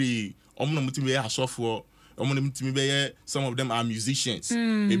pekasa bibre omo no mutimi asofo omo no mutimi be some of them are musicians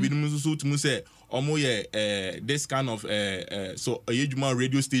ebi no so to say omo this kind of so a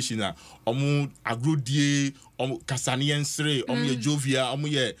radio station omo agrodie omo kasaniensre omo jovia omo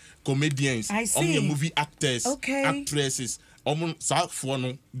comedians omo movie actors actresses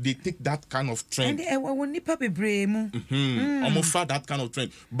omo they take that kind of trend and when nipa bebre mu omo fa that kind of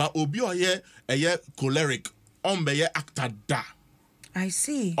trend but obi oye choleric be actor da. I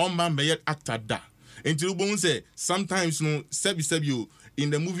see. Be actor da. Until we say sometimes no sebi in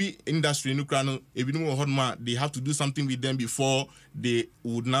the movie industry no krano they have to do something with them before they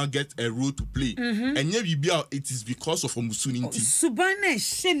would now get a role to play. And it is because of omusuninti. Subane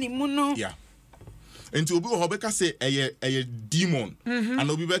sheni muno. Yeah. Until we hobeka say a demon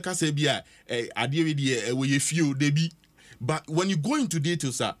and obi beka say bia adie we few debi. But when you go into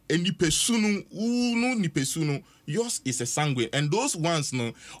details, any pesunu, ni pesunu, yours is a sanguine, and those ones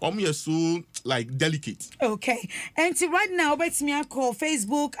no, are so like delicate. Okay, and right now, obeti me call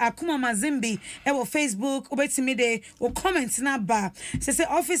Facebook Akumaa Mama Zimbi. Ewo Facebook, obeti me de o comments na ba. Say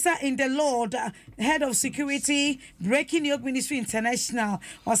officer in the Lord, head of security, Breaking Yoke Ministry International.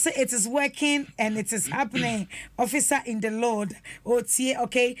 Or say it is working and it is happening. Officer in the Lord.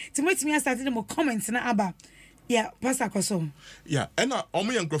 Okay. Timoti me started mo comments na aba. Yeah, Pastor Koso. Yeah, and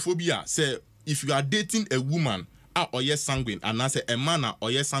omo yankrofobia say if you are dating a woman or yes sanguine and I say a man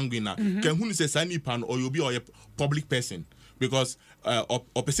or yes sanguine can who say sani pan or you be or a public person because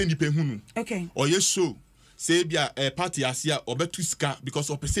or person ni hunu. Okay. Or yes show say be a party asia or betu ska because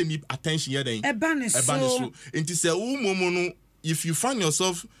or person need attention here then. So. It is a woman if you find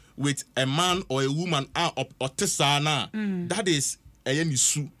yourself with a man or a woman or tesana that is a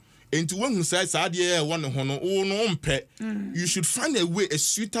issue. And to one who says, you should find a way, a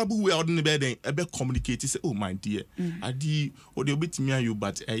suitable way out in the bed and about communicate. Say, oh my dear, Adi, or they'll be to me, you,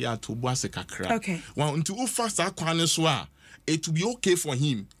 but a ya to boss a kakra. Okay. Well, into fast our cornerswa, it will be okay for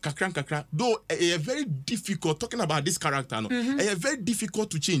him. Kakra, though a very difficult talking about this character, no, a very difficult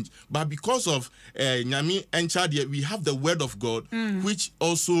to change. But because of Nyami and Chadia, we have the word of God, which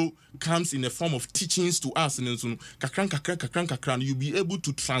also comes in the form of teachings to us. And kakra, you'll be able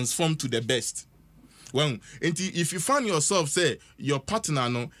to transform to the best. Well, if you find yourself, say, your partner,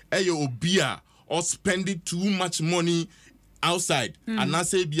 no, beer or spending too much money outside, and I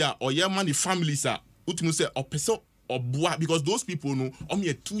say, beer or your money families are, say, or peso. Or because those people know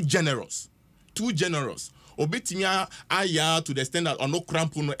too generous. Obetimia aya to the standard or no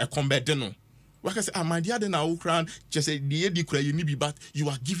crampo no a combat no. Like I say, my dear, then I will cran just say the but you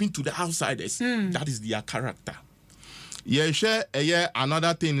are giving to the outsiders. That is their character. Yeah, share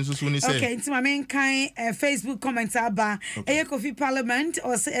another thing is also say. Okay, it's my main kind Facebook comments about Coffee Parliament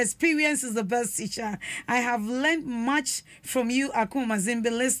or say experience is the best teacher. I have learned much from you, Akumaa Mama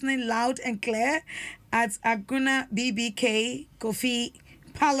Zimbi, listening loud and clear at Aguna BBK Coffee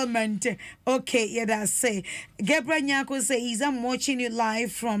Parliament. Okay, yeah, that's say. Gabriel Nyako says I'm watching you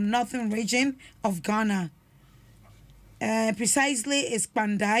live from Northern region of Ghana. Precisely is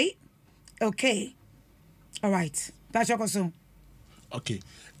Pandai. Okay. All right. Okay.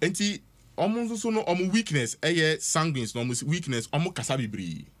 Enti almost so no weakness sanguines no weakness kasa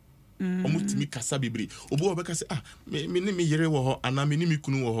bibri timi kasa bibri obo obeka say me yere wo ho ana me ni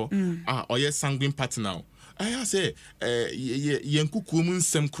kunu wo ho oye sanguine partner I say yenkuku mu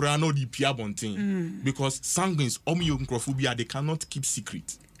nsem kura no di pia bonten because sanguines yonkrophobia they cannot keep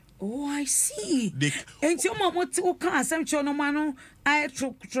secret. Oh, I see. And your mom what can some chono mano I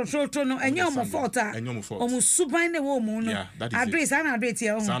tro no and your fault almost subine the woman. Yeah, that is address and address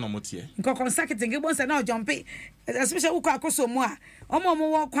here. Son of Motier. Go consecutive give once and now jump especially uka koso mo omo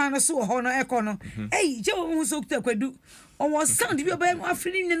walk kwan so ho no ekono. Hey, je wo so kuta kwadu. O sound bi oba mo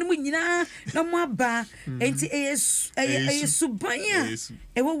afri ni mu nyina na mo aba enti subanya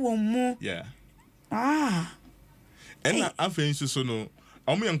e wo mo. Yeah. And I feel so no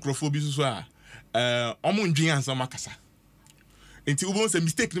omo yankrophobia so omo ndwen ansa makasa enti ubo say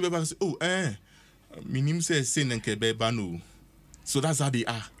mistake no be say minim say nanke beba no so that's how they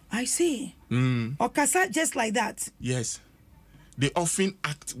are. I see. Okasa just like that. Yes, they often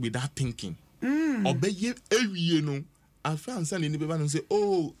act without thinking. Obeye ewie no afa ansa ni beba no say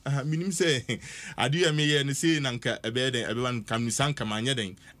minim say adu me ye no say nanka ebe den ebe kam ni sanka manye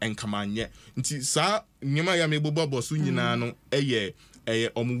den enkamanye nti sa nyema ya me bobo so nyina no eye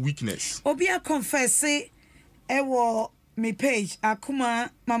weakness. Obia confess ewo me page Akumaa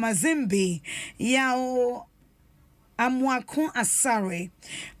Mama Zimbi yao amwako asare.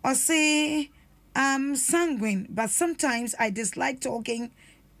 I say I'm sanguine, but sometimes I dislike talking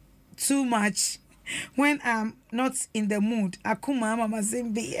too much when I'm not in the mood. Akumaa Mama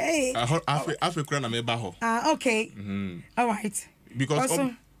Zimbi. Hey. Okay. All right. Because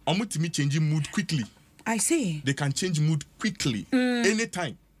me changing mood quickly. I see. They can change mood quickly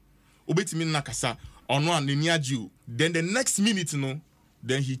anytime. Obetimi nakasa ono aneniaju. Then the next minute,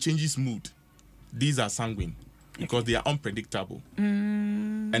 then he changes mood. These are sanguine because they are unpredictable.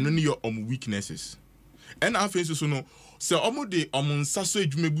 And only your weaknesses. And I feel so no. So de saso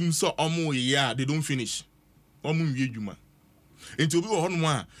ejumebun so they don't finish. Wie juma. Enti obi wo hono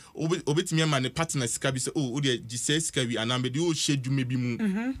a obetimi ma ne partner sika bi say de gise sika wi anambe de o hye dwumebi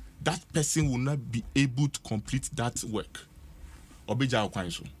mu. That person will not be able to complete that work. Obeja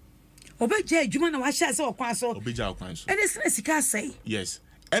okwan so. Obeja adwuma na wa hye say okwan so. Obeja okwan so. And it's sika say. Yes.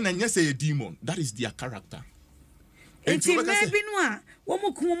 And then say a demon. That is their character. Enti maybe no a wo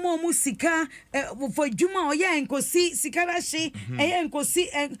mu kuma mu sika for adwuma o ye enkosi sika ra hye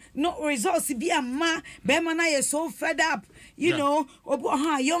enkosi no results bi amma be man na so fed up. You know,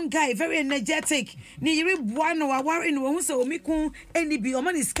 young guy, very energetic. Ni yiri bua no aware no hu se omiku eni bi o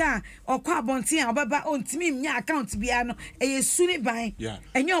mani scan or kwa bontin ababa ontimi nya account bia no suni ban. Yeah.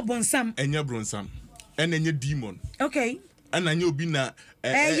 Enye obonsam. Enye bronsam. Enye demon. Okay. Enye obi na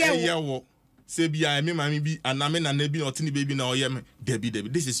eyewo. Say bia me mami bi aname na na bi otini baby na oyem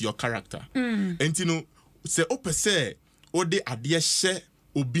debi. This is your character. Enti se opese ode ade hye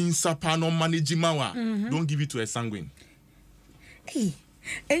obi nsapa no manage mawa. Don't give it to a sanguine. Hey,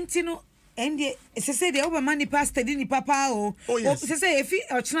 entino endi se say the over money pastor di ni papa o. Yes. Se say if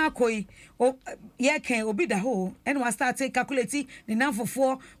ochna koi o ye kan obi da ho and we start calculate the nan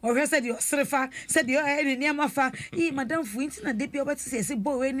for or he said your srefa said your any niam fa e madam fu intina de pio bet say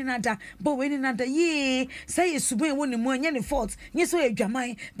bo we ni nada ye say subu won ni mu anya ni fault nye so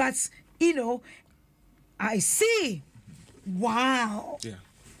adwaman but you know I see. Wow. Yeah.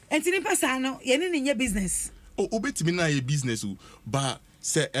 Entini pasa no ye ni nye business. Obetimi na a business but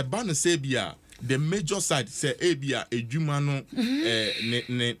say eba no say bia the major side say bia edwuma no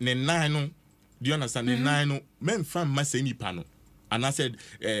ne nine no do you understand the nine no men fan ma say nipa no and I said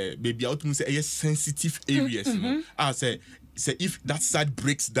baby out to say sensitive areas no I say if that side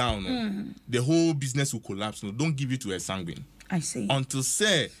breaks down the whole business will collapse. No, don't give it to a sanguine. I see. Until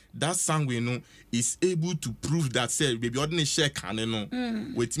say that sanguine is able to prove that say baby ordinary share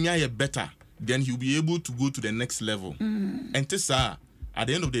can with me I better, then he'll be able to go to the next level. And tesa, at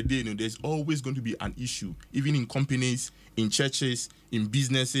the end of the day, there's always going to be an issue, even in companies, in churches, in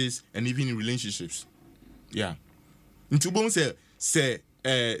businesses, and even in relationships. Yeah. Ntubon say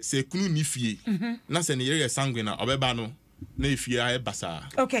kunu ni fie. Na se ne yere sanguine na obeba no.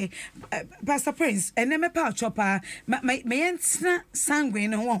 Okay, Pastor Prince, and then me pa chopa, my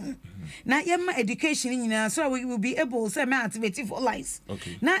sanguine no. Now, my education in so we will be able to activate for lives.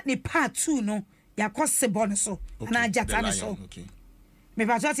 Okay. Not the part 2 no, ya cost se bonuso, and I jatana so. Okay. Me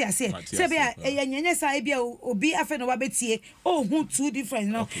pa choti ase. Se bia yenye sa bia obi afa no wabetie oh hu two different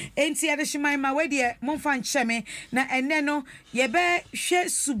no. Enti ya de shimai ma we de monfa ncheme na enne no ye be hwe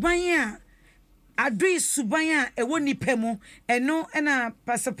suban a adui suban a ewo nipa mu eno na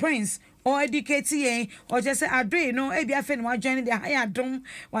Pastor Prince or educate yen or just say adui no e bia fa no join the high Adom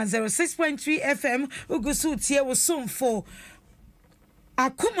 106.3 FM ugusu tie wo somfo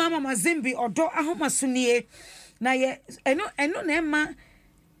Akumaa Mama Zimbi ODO AHOMASO nie na ye eno na ema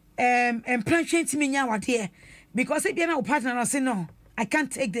plan 20 nya wade because e bia na partner no say no I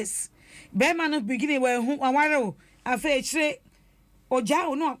can't take this be man no begin we hu aware afa echire oja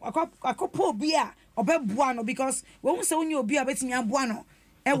o no akopo obi a obeboa no because we hu say onye obi a betimi aboa no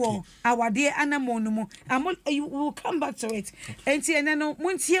ewo awade anamon no mu we will come back to it enti ene no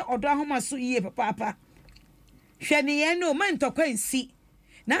montie ODO AHOMASO yie papa hwe ne ye no man tokwa nsi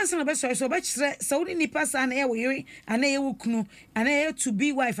nanso no be so be kire so ni nipa sa na ye wo yiri ana ye wo kunu ana ye to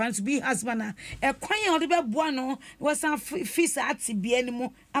be wife and to be husband e kwan ye ode be boa no we san fisa ati bia ni mu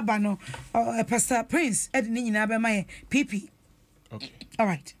aba no Pastor Prince ed ni nyina be my PP. Okay, all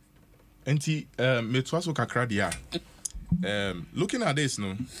right. Enti me twaso kakra dia looking at this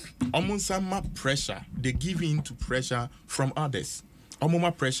no almost some pressure they give in to pressure from others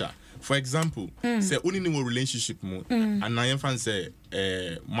almost pressure. For example, say only in a relationship mo and I am fan say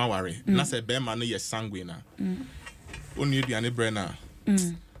maware na say be man no ye sanguine only aduane brena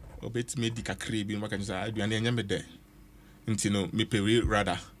obet me di kakra bi no kan say aduane enya me de nti no me pay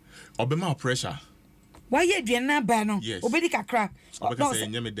rather obema pressure Why you do na ba no? Yes. Obedi kakra. No say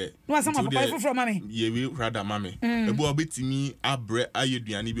nyame de. No say papa for mama. Ye we rather mama. Ebu obetimi abre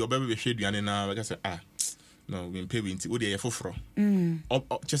ayeduane bi obebe hwe aduane na we say no, we pay we nti o de yefofro.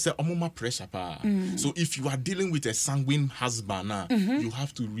 Just say omoma pressure pa. So if you are dealing with a sanguine husband now, you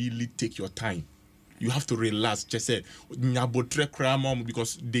have to really take your time. You have to relax. Just say nyabotre kra mom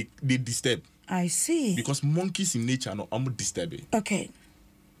because they disturb. I see. Because monkeys in nature no disturbing. Okay.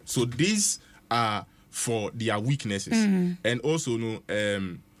 So these are for their weaknesses. And also no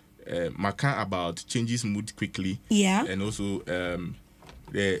maka about changes mood quickly. Yeah. And also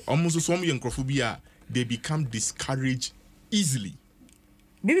almost some young crophobia, they become discouraged easily.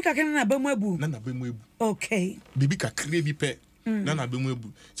 Baby kakana na bemwebu. Na bemwebu. Okay. Baby kakrebi pe. Na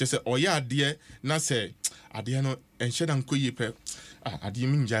bemwebu. Just say oya ade na say ade no enhye dan koye pe. Ade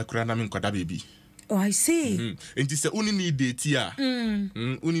mi nja kura na me nkwada baby. Oh, I see. And say uni need date ya.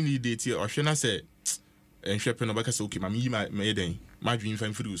 Uni need date ya. Or she na say enhye pe no baka say okay mami my den. My dream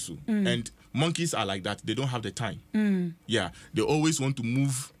fan free so. And monkeys are like that. They don't have the time. Yeah, they always want to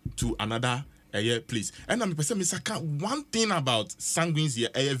move to another place. And I'm one thing about sanguines here,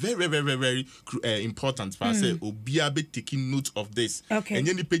 very, very, very, very important. I say, Obiabe taking note of this. Okay. And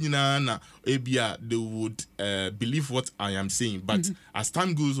then depending on they would believe what I am saying. But as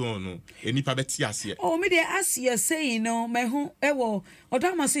time goes on, any pabetias here. Oh, maybe as you're saying, my home,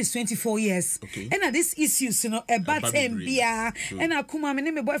 Odom AHOMASO is 24 years. Okay. And this issues, a bad time, and Akumaa, my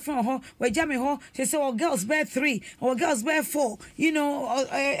name is boyfriend, where Jamie Ho, she said, oh, girls bear 3, or girls bear 4,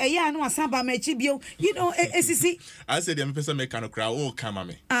 yeah, no, Samba. You know, I said the person make kind of crowd oh come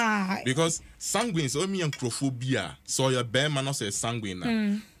me. Because sanguines or me and crophobia, so your bear man also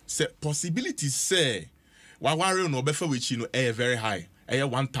sanguine. Say possibilities say why worry no befer which very high.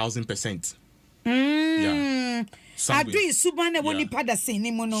 1000%. Yeah. I do subane woni pada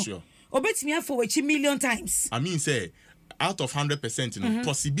sene mo no. Sure. Obetimi afọ which million times. I mean say out of 100%,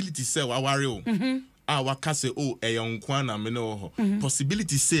 possibilities say why worry waka say yonkwana me no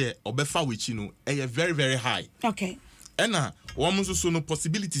possibility say obefa wichi very very high. Okay. Ena wo so no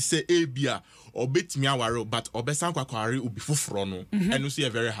possibility say bia obetimi aware but obesa kwakware obi foforo no eno say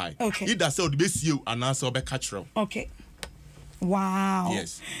very high. Okay. Either say odebesi anasa obeka kire. Okay. Wow.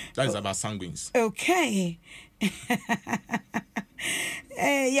 Yes. That is about sanguines. Okay. Yo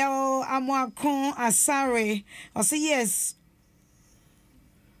amwakon asare. I say yes.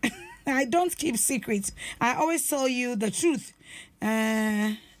 I don't keep secrets. I always tell you the truth.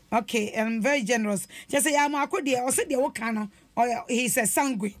 Okay, I'm very generous. Just say I'm a good dear. Or say the Wakano, or he's a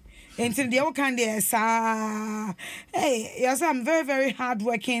sanguine. Until the Wakan there, hey, yes, I'm very, very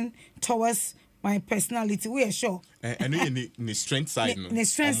hardworking towards my personality. We are sure. And in the strength side, the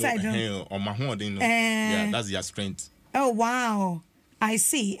strength side, on my horn, yeah, that's your strength. Oh wow, I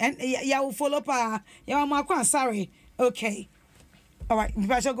see. And you will follow up. Yeah, sorry. Okay. All right, we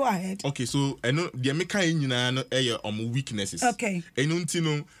shall go ahead. Okay, so I know the American Union weaknesses. Okay.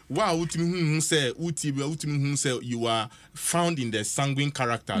 And wow, you are found in the sanguine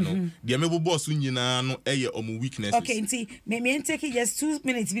character. No, the American boss weaknesses. Okay, see, me take it just 2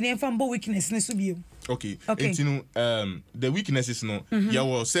 minutes. We didn't find weakness. Okay. Okay. And the weaknesses no, you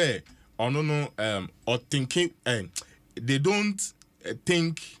will say, or thinking, they don't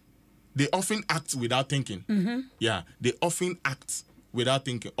think. They often act without thinking. Yeah, they often act without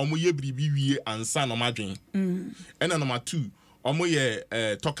thinking. Omo ye bribi and san omadwen. And number 2, omo ye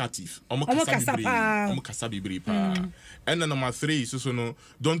talkative. Omo kasa bibiri pa. And number 3 so no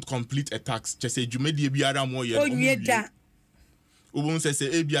don't complete a task. Just say jumedi biara mo ye. Oh yeda. Ubon say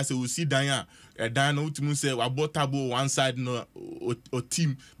ebia say we see dan a dan no utimu say we bought table one side no o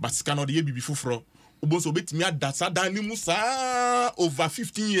team but cannot ye bibi fufro. Ubon so betimi adasa dan ni musa over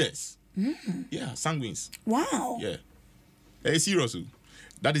 15 years. Yeah, sanguines. Wow. Yeah. Serious.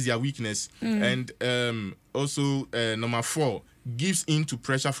 That is their weakness. And also number 4 gives in to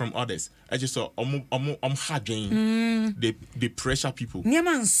pressure from others. I just saw they pressure people.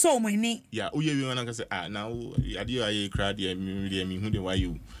 Nyaman so many. Yeah. Oh yeah, we wanna say now I crowd why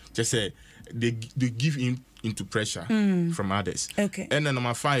you just say they give in into pressure from others. Okay. And then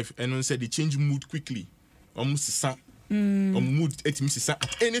number 5, and when say they change mood quickly. Almost mood at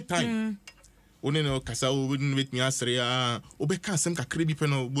any time. Only no kasa wouldn't wait me asre obeka sem kakre bi pe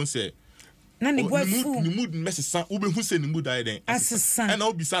no bon say na ne boy fu ni mood message ube hu say ni mood I den asesa and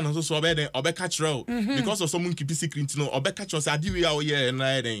obi sa no so obe den obeka kire because of someone keep secret no obeka kire say adi we a ye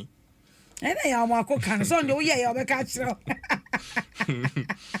na den and ya mo akokan so no ye obeka kire.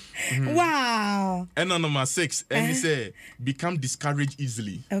 Wow. And number 6, and he say become discouraged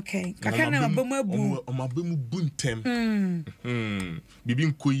easily. Okay. Kakana mabomu buntem.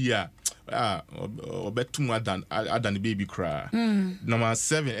 Bibin koya obetu more than the baby cry. Number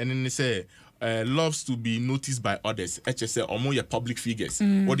 7, and then they say loves to be noticed by others. HSL omo your public figures.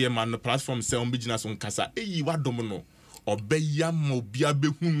 Or the man platform say on business on kasa. Hey, what domono? Obeya mo bia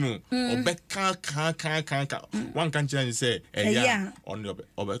behuno. Obe kan. One can change say yeah on your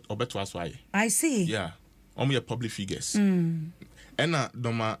obeto as why. I see. Yeah. Omo your public figures. And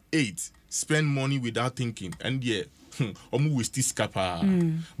number 8, spend money without thinking. And yeah, omo waste this kapa.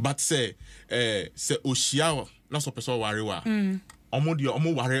 But say oshia na so person worry wa.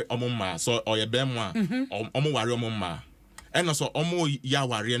 Omo worry omo ma so oye bema omo worry omo ma. And also omo ya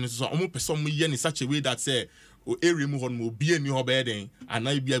worry and so omo person mo ye in such a way that say o area mu hon mo bi eni ho be den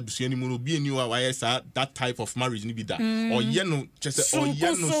ana bi abusu eni mu no bi eni wa that type of marriage ni bi da or ye no chese or ye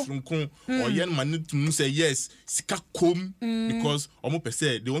no sunko or ye no man to say yes sika kom because omo per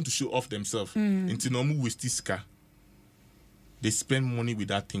se they want to show off themselves until no mo waste sika. They spend money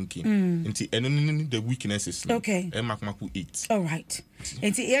without thinking. Until the weaknesses. Okay. And Makmaku 8. All right.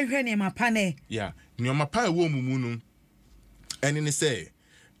 Until here near my pane. Yeah. Near my pie wo mumunu. And then they say,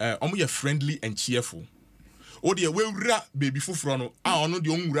 you're friendly and cheerful. Oh dear, we rap baby fufrono. I know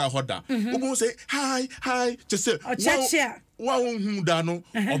the young hoda. Obo say hi. Just say wa hu dano.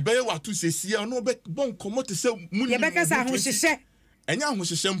 Obey what to say. No be bon come to say muni. Yebeka sa hu hye. Enya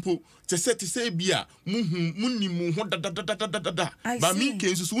ahohyehyɛ mpo te sɛ bia munni ho da ba me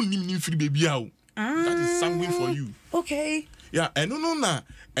kenso so unnim ni mfiri baby a o that is sanguine for you. Okay. Yeah, eno no na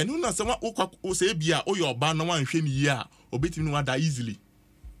sɛ wa o sɛ bia o your ba na wan hwɛ ni yi a obetimi no wada easily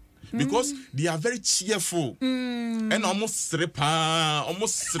because they are very cheerful and almost sre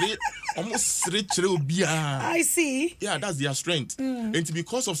chere obia. I see. Yeah, that's their strength. And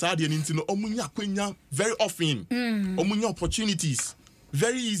because of Saudi and into omunya kwenya very often omunya opportunities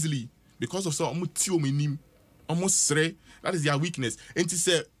very easily because of so omuti omenim almost sre. That is their weakness. And to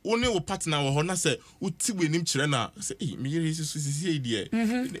say only a partner or na say uti we nim chere na say me here is here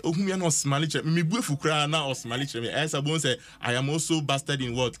ohumia no smile chere me buefu kra na or smile chere me as I say I am also bastard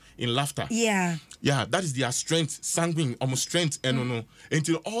in what in laughter. Yeah, that is their strength, sanguine almost strength and no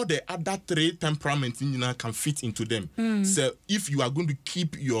until all the other 3 temperaments can fit into them. So if you are going to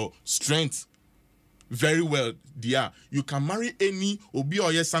keep your strength very well, dear, you can marry any obi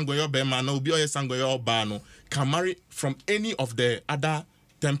oye sangoyo bema na obi oye sangoyo ba no can marry from any of the other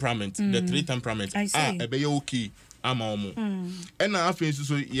temperaments, the 3 temperaments. Ebe okay ama omo. And now after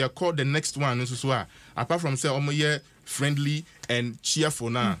so you call the next one so apart from say omo ye friendly and cheerful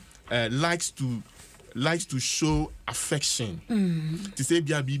now, likes to show affection. To say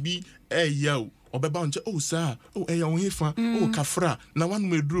bia bibi yo obeba onje sir eya won hefa kafra na wan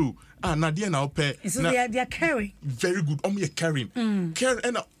medru na dia na ope. So they are caring. Very good. Ye caring.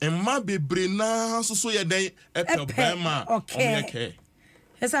 Caring and ma bebre na so ye den epebema. Okay. Care.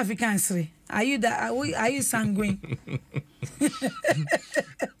 Yes, Africans. Are you sanguine?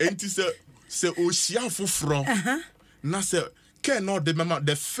 Enti se oshia foforo. Na se cannot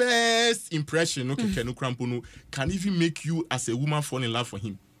the first impression can even make you as a woman fall in love for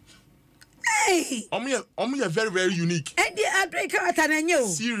him. Hey, are very, very unique. And the character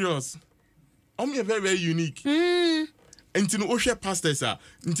serious. Are very, very unique. And to know pastors are.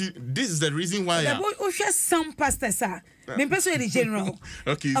 This is the reason why. Some pastors are. Me person in general.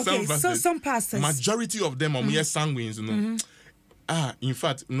 Okay, some pastors. Majority of them are sanguines, you know. In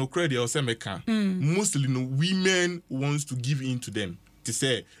fact, no credit or semeka. Mostly, women wants to give in to them. To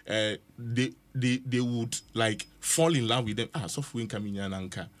say, they would like fall in love with them. So for coming in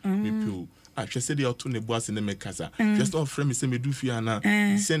anka. I just said they are two boys in the mekasa. Just all friends say me do fiana.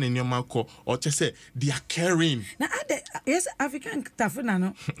 Send in your marco or just say they are caring. Now, yes, African tafuna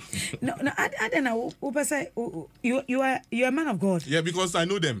no. No, I don't know. Say you are a man of God. Yeah, because I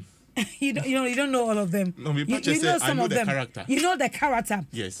know them. You don't know all of them. No, me you know some of them. Character. You know the character.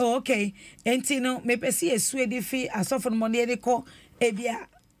 Yes. Oh, okay. And me see a swedi fi asofo money they call ebia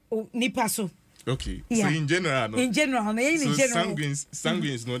nipaso. Okay. Yeah. So in general, no. In general.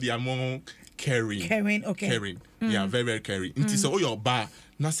 Sanguines, no, they are more caring. Caring, okay. Caring. Yeah, very, very caring. It is all your bar.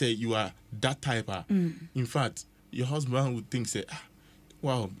 Not say you are that type. In fact, your husband would think, say,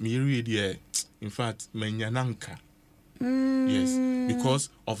 wow, me really, in fact, menyananka. Yes, because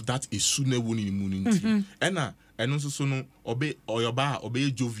of that is sooner winning immunity. And also so no obey or your bar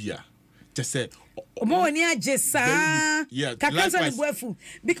obey Jovia. Just say yeah,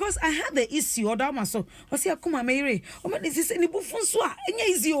 because I had the issue or down so was here Akumaa Mary. This is any buffon swa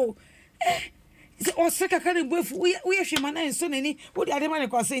easy oh. Or second kind of buff we are shaman and so many what the other man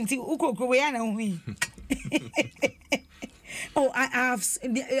was saying to Uko Koreana. Oh, I have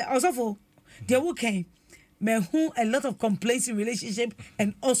also for the okay. who a lot of complaints in relationship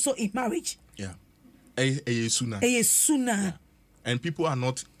and also in marriage. Yeah. Sooner. Sooner. And people are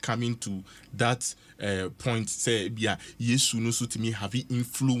not coming to that point. Say, yeah, yes, no, so to me, have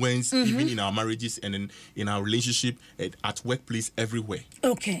influence even in our marriages and in our relationship at workplace everywhere.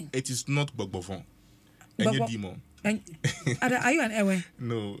 Okay. It is not Bogbovon. Any demon. Are you an ewe?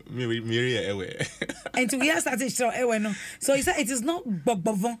 No, me ewe. And to hear started show ewe no. So he said it is not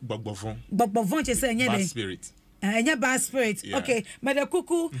Bogbovon. Bogbovon just say bad spirit. Bad spirit. Yeah. Okay, but the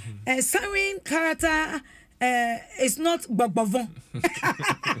cuckoo, siren character. It's not Bogbovon.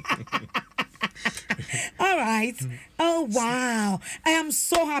 All right. Oh wow. I am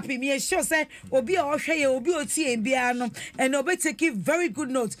so happy. Me sure say obi o hwe obi o tie bia no and obi take very good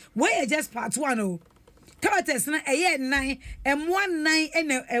notes. Where just part 1 oh. Characters na 9 and 1 9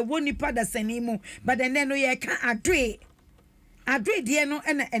 and a wonipa da sanimu but then no ye can adre dear no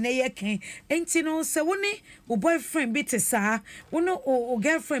and a can ain't no so one o boyfriend bit sa one o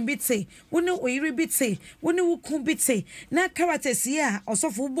girlfriend bit say one o iri bit say one o kun bit say na characters here also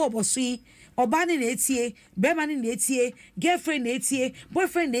for bobo sui oba ni na etie bema ni na etie girlfriend na etie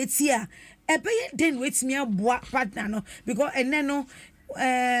boyfriend na etie ebeye den wait me aboa partner no because ene no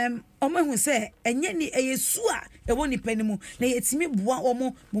omo hu say enye ni eyesu a ewo ni panimu na yetimi boa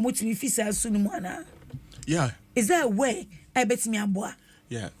omo momotimi fisa su no mu ana. Yeah, is there a way I bet me aboa?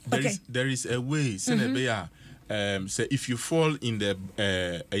 Yeah, there is a way. Say if you fall in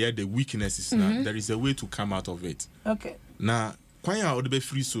the weaknesses now, there is a way to come out of it. Okay. Now, kwanya would be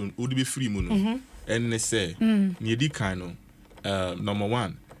free soon, would be free mono. And they say, number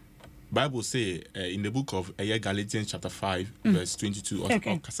 1, Bible say in the book of Galatians chapter 5 verse 22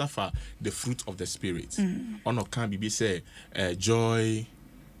 okay. Kasafa, the fruit of the spirit. Ono can be say joy,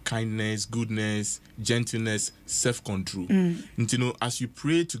 kindness, goodness, gentleness, self-control. You know, as you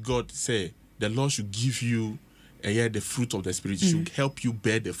pray to God, say the Lord should give you the fruit of the spirit. Should help you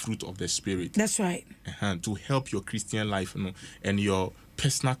bear the fruit of the spirit. That's right. To help your Christian life, and your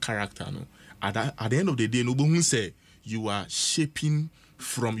personal character. At the end of the day, no say you are shaping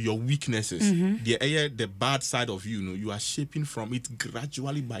from your weaknesses, the bad side of you, you are shaping from it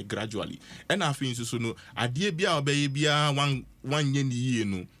gradually. And I think so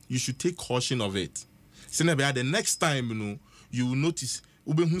you should take caution of it. So the next time you will notice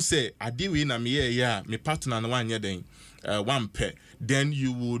who say adiwe na me partner na one pair, then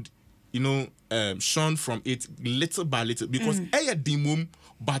you would shun from it little by little because dimum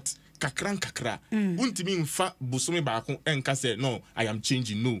but kakra untimi mfa bosome baako enka say no I am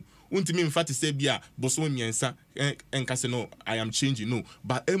changing, no untimi mfa te say bia bosome miensa enka say no I am changing, no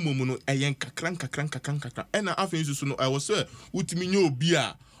but emomu no eyen kakra ena afin so no I was say utimi nyo obi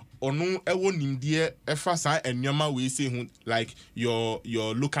a ono ewo nimde efa sa enwama we say hu like your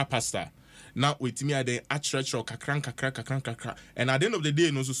local pastor. Now with me at the church or kakran, and at the end of the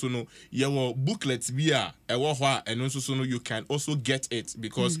day, no so no your booklets be and also so no you can also get it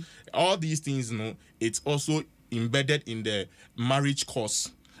because all these things it's also embedded in the marriage course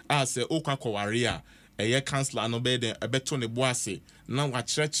as a okwakowaria a year counselor no be a beto ne boase now what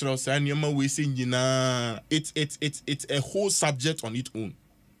church or say nyama we say it's a whole subject on its own.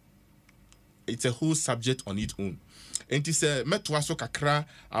 It's a whole subject on its own. And it's a metwaso kakra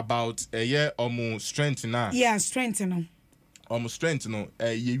about a year almost strength now. Yeah, strength almost strength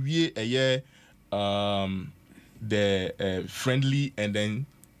a year the friendly and then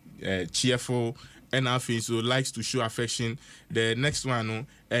cheerful and I feel so likes to show affection. The next one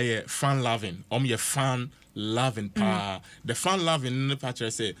a fun loving. Your fun loving power. The fun loving the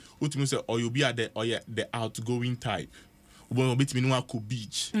patcher say or you'll be at the outgoing type. Obetimi no akọ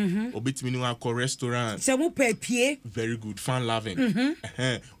beach, obetimi no akọ restaurant. Se mo pe pie. Very good, fun loving.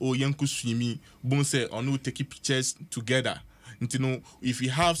 Oh, yanku swimi. Bon say onu take pictures together. If you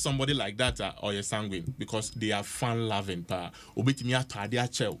have somebody like that, or you're sanguine because they are fun loving. Pa obetimi atade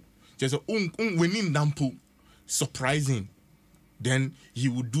achel. Just winning dampu, surprising. Then he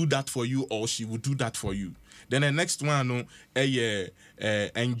would do that for you, or she would do that for you. Then the next one,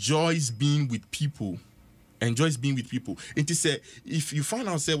 enjoys being with people. Enjoys being with people. It is if you find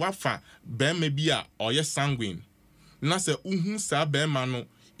out say what ben maybe or yes sanguine. Na say sa ben mano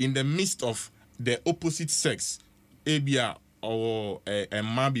in the midst of the opposite sex, ebia or a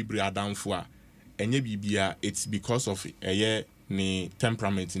man be briadanfua, and ye bibia it's because of ni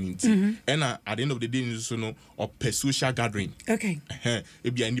temperament in it. And at the end of the day, or per social gathering. Okay.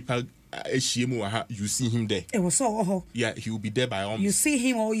 Ebia nipa you see him there. It was so yeah, he will be there by almost. You see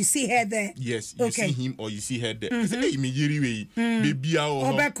him or you see her there. Yes, you see him or you see her there. Hey, me yiri we baby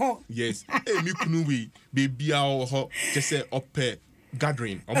Obeko. Yes. Hey, me kunu we baby just say ope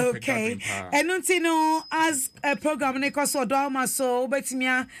gathering. Okay. And no as a program ne koso ODO AHOMASO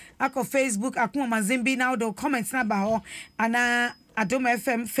betimia ako Facebook Akumaa Mama Zimbi now the comments na ba ho ana Adom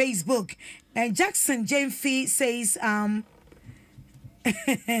FM Facebook. And Jackson Jamfi says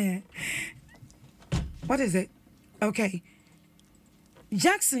what is it? Okay.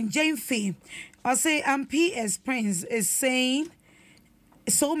 Jackson Jamfi, I'll say PS Prince is saying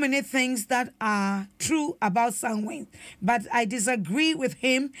so many things that are true about Sangwin, but I disagree with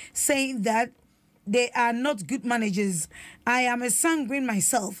him saying that they are not good managers. I am a Sangwin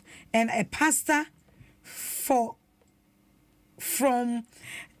myself and a pastor from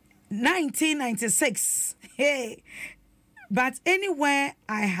 1996. Hey, but anywhere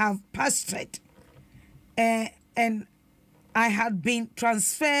I have pastored, and I had been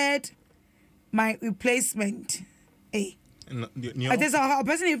transferred my replacement. Hey. There's a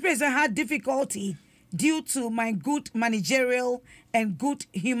person in prison had difficulty due to my good managerial and good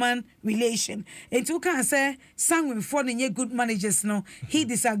human relation. And you can say, some before the good managers, no, he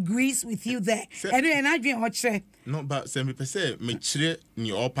disagrees with you there. And I dream what no, but some people say, me chire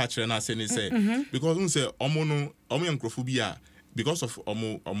ni all patch and I say, because we say, omophobia. Because of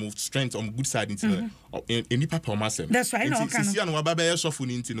strength on good side into any papa masem. That's right. No, see and wababa sofun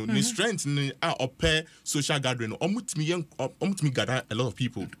into no strength are pair social gathering. Omutmi gather a lot of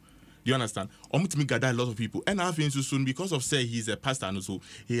people. Do you understand? Omutmi gather a lot of people. And I think so soon because of say he's a pastor and so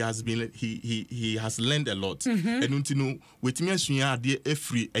he has been he has learned a lot. And you know with me sunya dey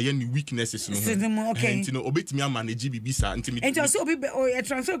free any weaknesses no. Okay. And you know obetimi manage bibisa intimi. And also be a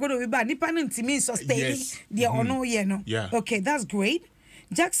transfer go to be bad. Nipa ntimi sustain the ono ye no. Yeah. Okay, that's great.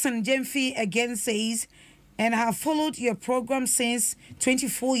 Jackson Jemfi again says, and I have followed your program since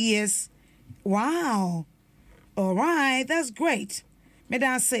 24 years. Wow. All right, that's great. May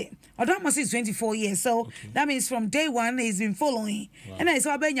I say, ODO AHOMASO is 24 years, so that means from day one he's been following. Wow. And I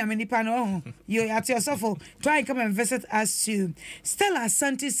saw Benjamin Pano. You at yourself, try and come and visit us too. Stella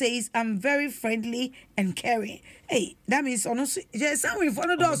Santi says, I'm very friendly and caring. Hey, that means honestly, yes, I'm in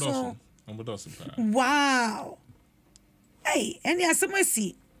front of those. Wow. Hey, and yeah, some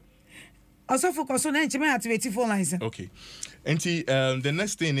see. Also focus on activate phone lines. Okay. And the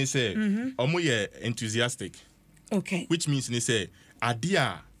next thing is enthusiastic. Okay. Which means they say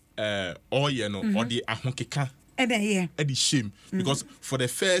adia or the ahonkeka. And shame because for the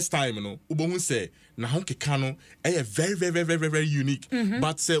first time ubongu say na ahonkeka no very unique.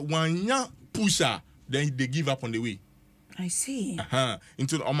 But say one ya pusher then they give up on the way. I see.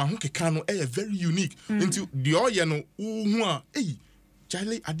 Into ahonkeka no very unique. Into the oye no hey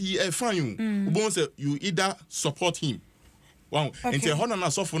Charlie adi fine ubongu say you either support him. Wow. Okay. Until how na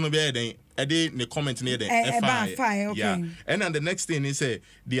so for no be then the comment near the FI. Okay. Yeah. And then the next thing is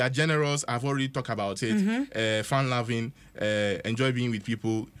they are generous. I've already talked about it. Fun loving, enjoy being with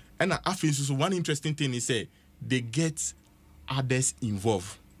people. And I feel so one interesting thing is they get others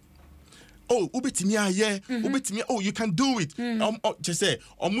involved. Oh, ubetimi oh, you can do it. Just say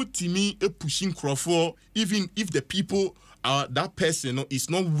omutimi pushing crowd even if the people that person is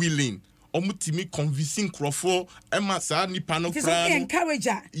not willing. Omutimi convincing Crawford, Emma Sani Pano.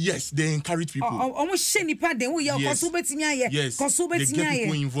 Encourager. Yes, they encourage people. Almost shiny padding. Yes, they get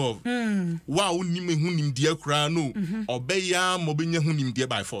people involved. Wow, Nimehunim dear crano, Obeya Mobinia Hunim dear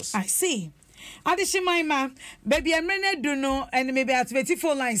by force. I see. Adishima, baby, I'm ready to know, and maybe at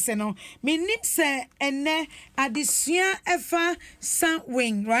 24 lines, no. Me nip say, and ne Adisia Efa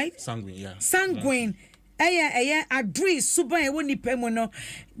Sangwin, right? Sangwin, yeah. Sangwin. Adri super woni pemono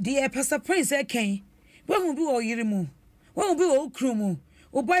the Pastor Prince ken when will be all yirimu when will be all krumu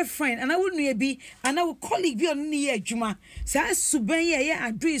o boyfriend and I wouldn't be and I will colleague be on near juma sa suban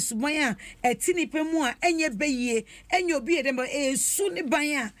adri suban etini pemu a enye beye enye obi edem e su ne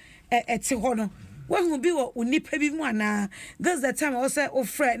ban eti ho no when will be what unipa bi mu ana. That's the time I say oh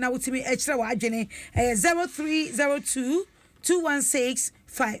friend now with me extra wa adwene 0302 216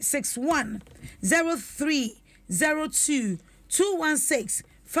 561 0302 216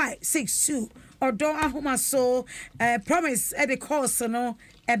 562 ODO AHOMASO promise at the course no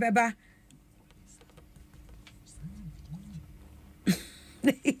ebeba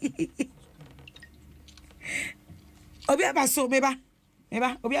obi abaso meba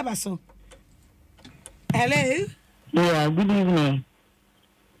obi abaso. Hello. Yeah, good evening.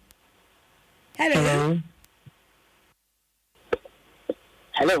 Hello.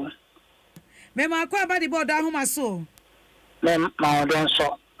 Hello. Mema kwa badi board AHOMASO. Ma don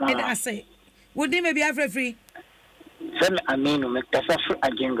so. I say. Would they maybe have free? Send I mean me tasa for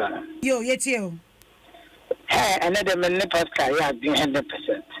ajenga. Yo, yetio. Hey, another man pastor ya been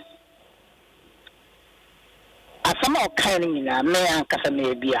 100%. asama okaini na me ankasa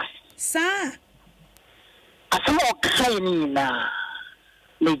me bia sa asama okaini na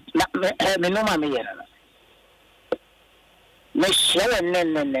me no ma me yera me shewe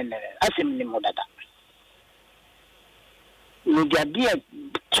ne asim ni modada me dia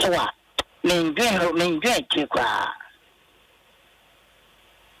twa me ngwe chekwa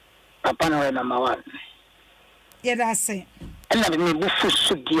papa no na mawan yeah that's it and me bufu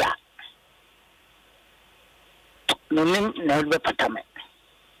sudia no be patame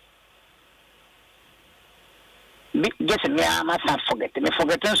just me must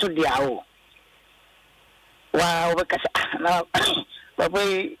forget so dia o wa because na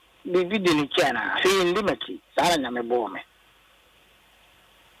papa bibi de ni chana say limiti sala na me bo me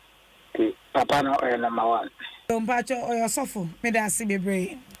papa no number 1 mpacho oyo sofo me da se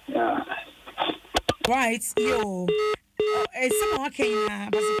bebre right yo some okay na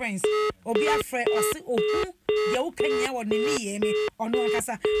Bas Prince obi afre o se oku de wo kanya wo ne niye me ono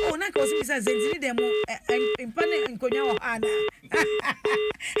akasa o na ka o se zentini dem impane nkonya wo ana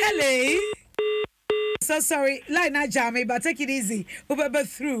hello so sorry line na jam but take it easy over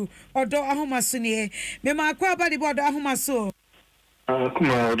through ODO AHOMASO nie me ma kwa ba de ODO AHOMASO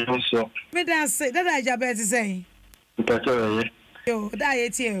Akumaa Mama Zimbi. Me da say that I jabet say. Mpacho ye. Yo, da ye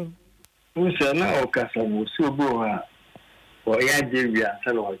tie. We say na okasa wo si obo ha. O ya jewi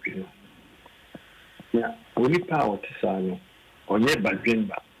asa na wadwino. Ya, oni pa o tisa no. Onye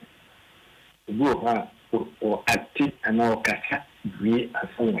badwemba. Obo ha o ati ana okasa wi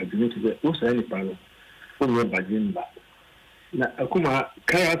asa na wadwino to o say ni pa no. Onye badwemba. Na Akumaa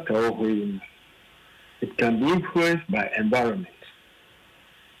character o hoyi. It can be influenced by environment.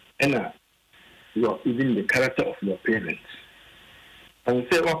 And even the character of your parents. And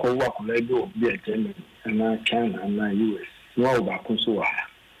say, walk like go be a German, and China, and US. No about Consola.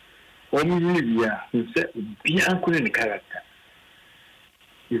 Only Libya, who said, be uncle in the character.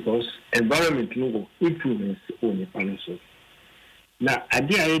 Because environment no influence on the parents. Now, I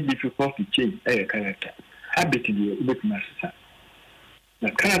did difficult to change a character. Habit is a bit master. The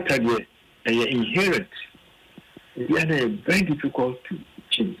character is inherent. It is very difficult to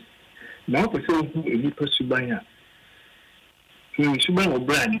change. Now, person who any person buyer, who is super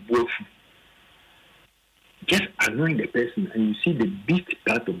brand both, just annoying the person, and you see the beast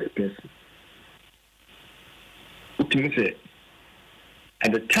part of the person. What you say?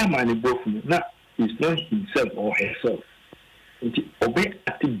 At the time, I both now it's not himself or herself. It obey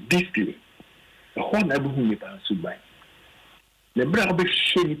at the beastly. The whole neighborhood you pass by. The brother be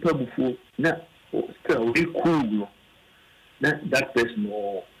shady before now, still very cool. That person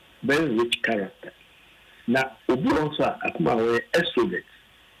or very rich character. Now, Obu also Akumaa extrovert.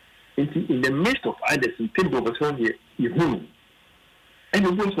 In the midst of others, in terms of person here, you and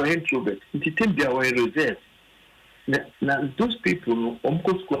Obu also introvert. In terms they are reserved. Now, those people,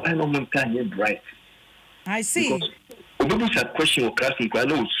 almost go I know bright. I see. Because Obu has question or class, I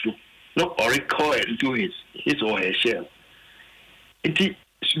know it's true. Not or recall into his or her shell. It is.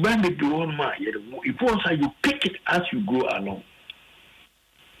 When they do on my if once you pick it as you go along.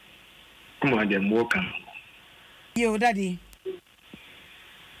 Come on, then more come. Yo, Daddy.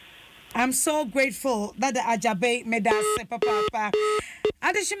 I'm so grateful that the Ajabe made us papa.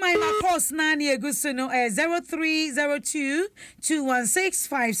 Additionally, my course Nani Agusuno 0302 216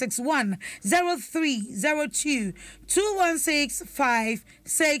 561 0302 216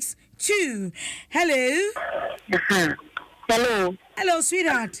 562. Hello. Hello. Hello,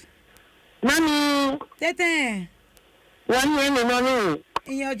 sweetheart. Mommy. Tete. 1 year, mommy.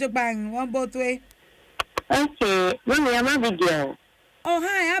 In your jobang, one both way. Okay. Mommy, I'm Abigail. Oh,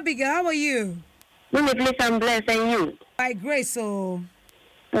 hi, Abigail. How are you? Mommy, please, I'm blessed, and you? By grace, oh.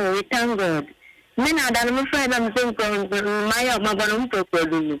 Oh, we thank God. Me na da no friend am say ko my bonum to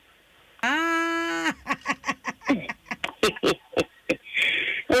Ah.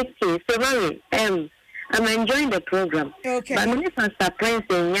 Okay, so mommy, I'm enjoying the program. Okay. But me Pastor Prince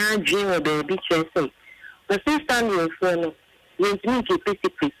and ya dream of baby church say. But since stand your phone, you need to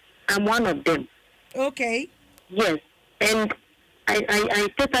keep I'm one of them. Okay. Yes. And I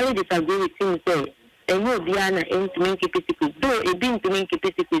totally disagree with him say and you be an to make it though it being to make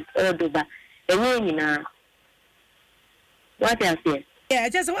it all over. And you know what I say? Yeah,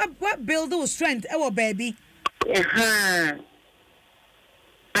 just what build those strength, our baby.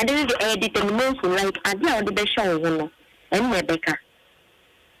 I didn't determination like I did the best show and Rebecca.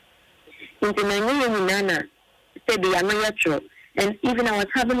 Into my name, Nana said they are not natural. And even I was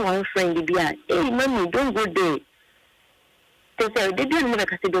having one friend, the beer, hey, mommy, don't go there. They said, they didn't never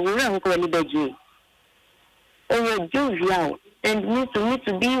consider the wrong quality. Oh, you're jovial. And need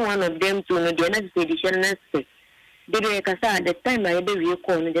to be one of them to know the next edition. the time I be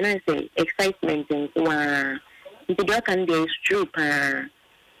recall, then I say excitement and so into the can be true.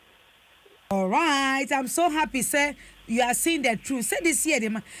 All right, I'm so happy, sir. You are seeing the truth. Say this year,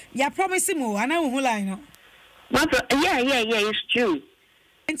 you are promising more. I know who I know. Yeah, it's true.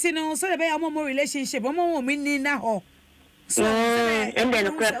 And you know, so the way more relationship, more meaning now. So, and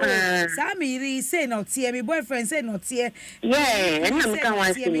then Sammy say not here, my boyfriend say not here. Yeah, and I'm going to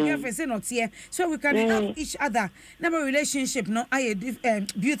my girlfriend say not here. So we can help each other. Never relationship, no, I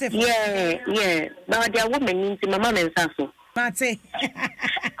beautiful. Yeah. But there are women into my mom and Sasso. Mate.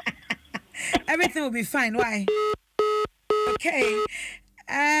 Everything will be fine. Why? Okay.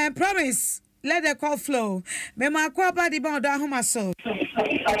 Promise. Let the call flow. Me ma kwa ba di ba ODO AHOMASO.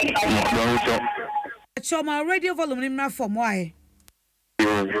 Show my radio volume nimna form why?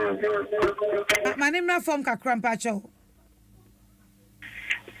 My nimna form kakram pacho.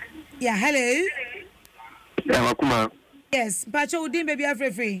 Yeah, hello. Yeah, Akumaa. Yes, pacho udin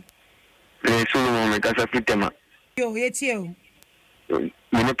baby free. So me kasa fitema. Yo, yetio.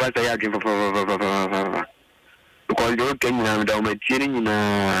 Me pasa ya give for because you can na da me tiring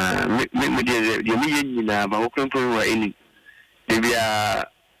na me de me na ba ko ko wa ini bia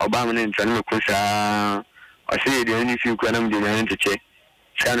Obama ne ntwa me kosa o se de ni fi ko na me de na nteche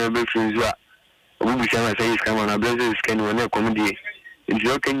sana be funzu a obu sha na sai ska na blaze ska ni na komedi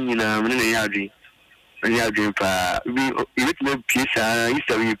njo kan ni na me ne ya dwi pa bi it me pisa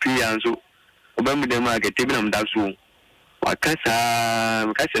isa wi pia so obamu de ma ke tebi na mda so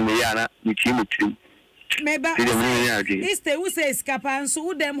wakasa me ya na mutiri Meba, Easter who says Capan,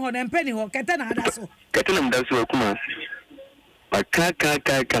 so them hold and penny or Catana. Catanum does so, Akumaa. But Kaka,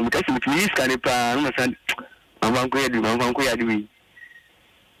 because with me, Scanipa, I'm one queer, one queer, we.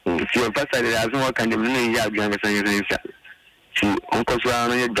 If you're past, I have no kind of money, younger than she Uncle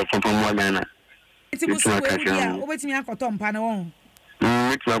Swan, from one manner. It's what's me uncle Tom Pano.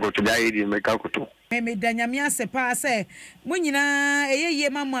 It's not to die in my Kakuto. Maybe Danyamia se pass, when you know, a year,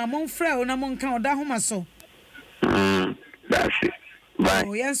 mamma, mon frau, no mon count ODO AHOMASO. That's it. Bye.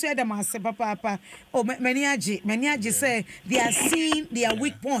 Oh, yes, said the master, papa. Oh, many say they are seeing their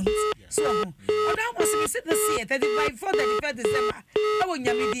weak points. So, ODO AHOMASO, we said the sea, 35 December. I won't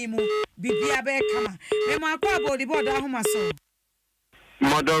yamidimu, Bibia Becama. Mamma, crab, the ODO AHOMASO.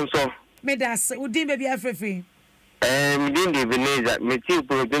 Modern so. Medas, who didn't be free. Didn't even that me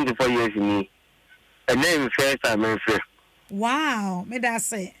 24 years in me. And then first I'm in fair. Wow, me that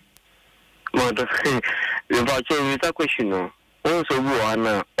say. But about you, it's a question. Also,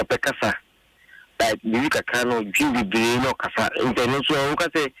 one opekasa. Like you can GBB no kasa. International, you can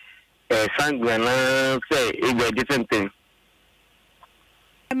say sanguine, say a different thing.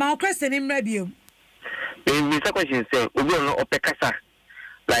 My question in review. It's a question say, we don't know opekasa.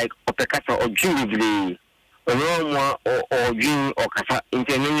 Like opekasa or GBB. Or dream or kasa.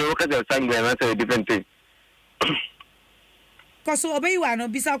 International, you can say sanguine, that's a different thing. Because obey you, no,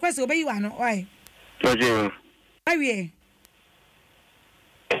 bisa question obey you, no, why? Okay. Awie.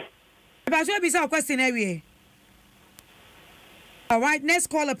 About you, bisa question, awie. All right, next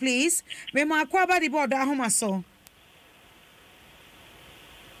caller, please. Me ma kwa ba di ODO AHOMASO.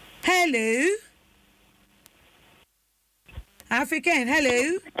 Hello. African,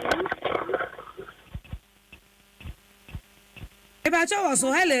 hello. About you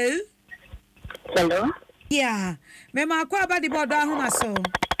also, hello. Hello. Yeah. Me ma kwa ba di ODO AHOMASO.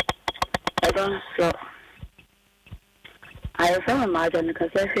 I don't so. I have imagine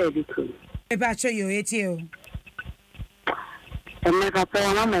because I said it too. About you, etio. And my papa,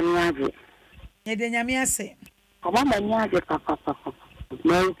 Mama Niaji. Nyamia say. Mama Niaji, papa.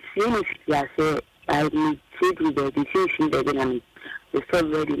 My finish, I say, I need to do the decision that I'm so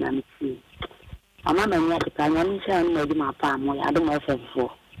ready. I'm see. Mama Niaji, I'm not my palm. I don't know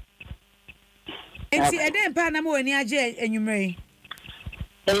for. Enti eden pa na mo ani age enwumre.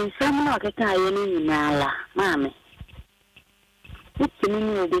 Ensam na okeka ye ni nala, mama. Utimi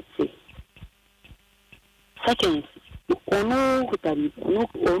ni obeti. Second, ono kutari,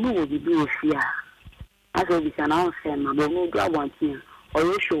 ono wo bibi ofia. Aso bi sana on se ma bo no do abontin,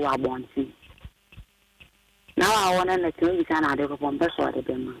 oyo show abontin. Now I want to know bi sana de ko pompe so de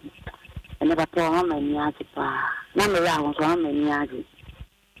be ma. Ene ba to ma ni age pa. Na me ya won so ma ni age.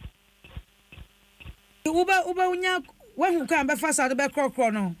 Uba unya wahu kan be fasa de be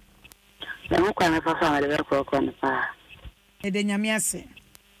krokro no. Na ho kan be fasa de be krokro no pa. E de nyame ase.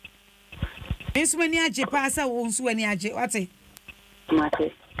 Ensu mani age pa sa wo nsu ani age wate.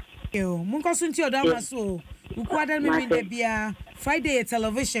 Mate. Yo, mun ko sunti ODO AHOMASO. Ukwada me de bia Friday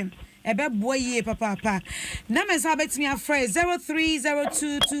television. ebe boy ye papa. Number is betting your phrase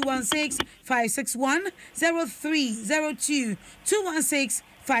 0302216561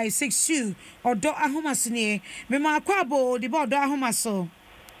 0302216562 ODO AHOMASO ne me ma kwabo de ODO AHOMASO.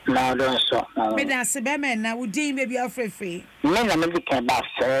 No, don't so. Me da se be men na wudi me bi afrefe. Me na me be can ba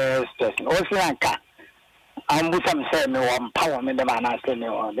first person. O si anka. Am bu sam say me won power me de ma na say me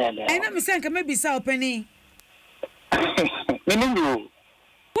won there. E na me say anka me bi sa opani. Me ni you.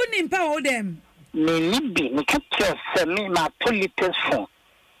 Who nim power them? Me ni bi me ka say me ma politics phone.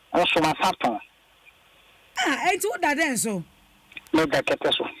 O so ma sapon. Ah, enti wo da den so. Me da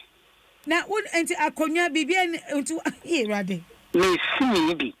kete so. Na wo enti akonya bibia enti e rade. Me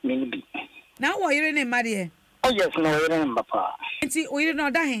see me bi. Na wo yire ne made. Oh yes, no yire ne papa. Enti o yire no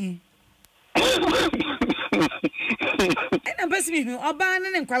da hen. Ena pesi mi oba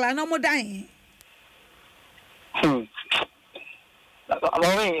ne nkwala no mo da hen. I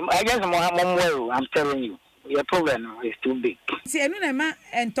guess I'm telling you, your problem is too big. See, enu na ma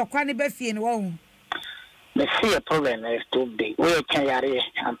entokwa ne ba fie ne wo. Me see your problem is too big. We can yare,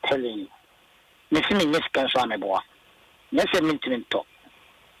 I'm telling you. Me see me miss can so me boa. Yes, I mean to talk.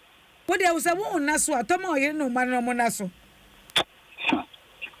 What there was a woman naso atoma yire no ma no mo naso.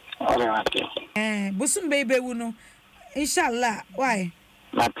 All right. Busum baby wu no. Inshallah, why?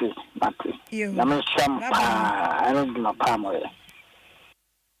 Mati. You. Na me sam pa, I don't know pa mo.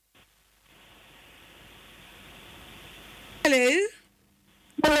 Hello.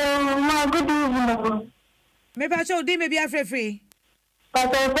 Hello, ma, good evening. Me pa show di me bi afrefre.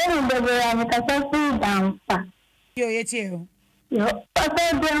 But I don't know I'm a down. Yo, yetio. Yo, but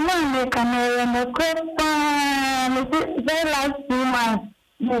I don't know the very last 2 months.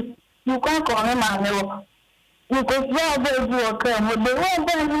 You can't call him a you could well do a crime with the one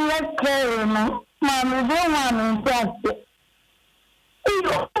that you like carrying. Mammy, don't want to trust it.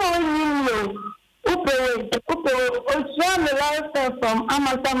 It's one the lifestyle from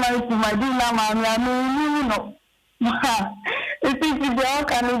Amazon to my dinner, mammy. I mean, you know. It is the all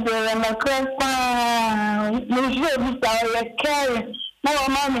kind of and a crest. You should be sorry, carry. No,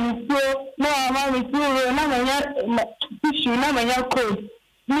 mammy, no, tissue, no, your coat.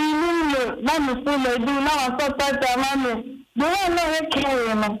 Mammy, so do now, so that mammy. Do I know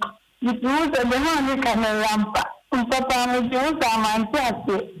carrying? You do the money can ramp. Papa, we do some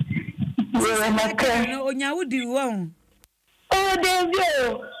fantastic. You're in a crest. No, you do wrong. Oh, there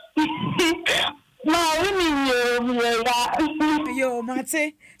you no, we mean yo,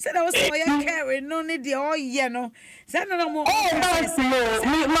 Mate. Said I was so young carrying no need the all no. Said no more. Oh, that's no.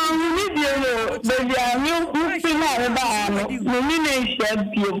 Mom, we need you, baby. You see now about me. We share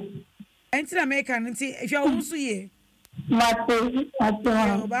you. Until American, if you're also here. Mate.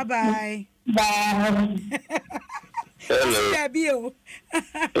 Bye bye. Bye. Hello. Hello.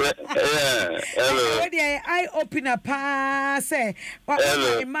 I open a pass.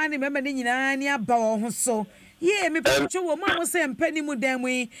 Hello. Money, remember, Nina, bow so. Yeah, me put your mamma say penny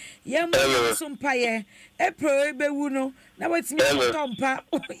mudamwe. Yam some pie. A pro bewuno. Now it's me, Tompa.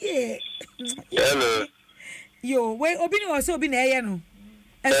 Yeah. Hello. Yo, wait, open or so been a no.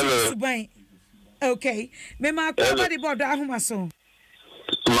 Hello. Okay. Mema, somebody bought the AHOMASO.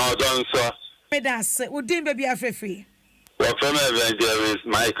 No, don't, sir. Medas, would dim baby afraid. Well, from evangelist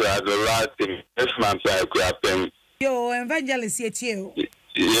Michael had the last thing. If my pie crap Yo, evangelist yet you.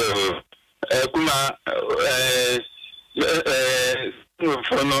 Yo, Akumaa,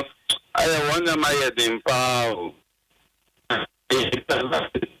 I wonder my head in power.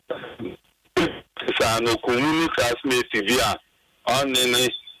 Sano kumuni classmate via on any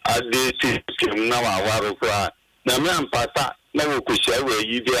adate him now a while. Na me ampata na wo kushia we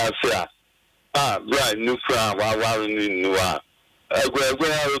yi bi afia. Ah, right, new fra wa ni nuwa. Egwe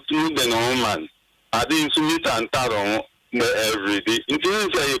otu de no man. Ade nsu mi tantaro every day.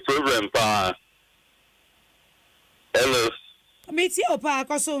 Inti say a problem pa. Hello. Me ti opa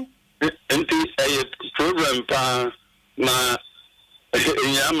akoso. Inti a problem pa na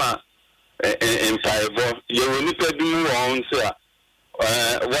enyama empaibo. Ye woni pedum won say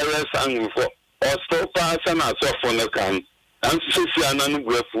where sang for or stop pass na so for no kan. And Sophia Nan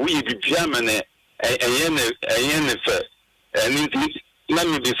Grefu, we be Germany, a yen fair. And indeed, let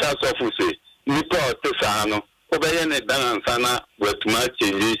me be south of Use, Nipo Tesano, Obayan Dansana, where too much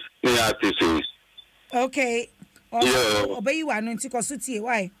changes in artists. Okay. Obey you are not to consulte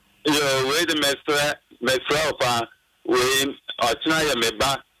why? Yo, wait the Mestra, when Otnaya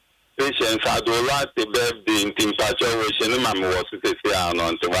Meba, patients are the last birthday in Timpacho, which Mamma was to say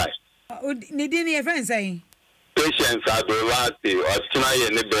on the right. Need any friends saying? Patients are the last day or tonight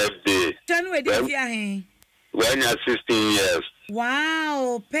any birthday. January, when you're 16 years.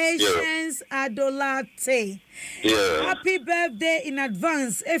 Wow, Patience Adolate. Yeah. Happy birthday in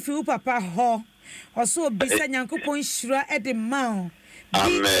advance. If you papa ho. Also bisa nyankopon shira e de ma.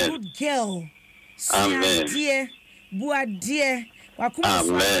 Be a good girl. Amen. Dear, bua dear. Akumaa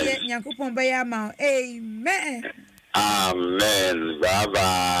so dear nyankopon be ya ma. Amen. Amen. Bye bye.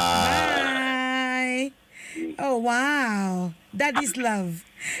 Bye. Oh wow. That is love.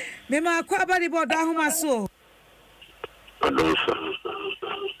 Mema akwa ba de bodo ahomaso.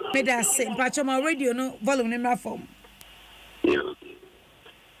 Me da say mpacho ma radio no volume ni ma form.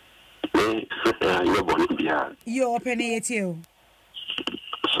 Yo open it you.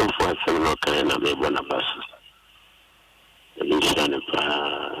 So far some no kind of me bona bas. Ni shane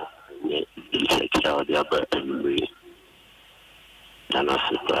pa ni sekira dia ba emri. Dana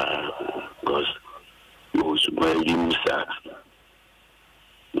sipa gos most when you sa.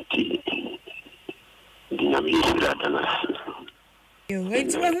 Di nyami sira dana. Yo,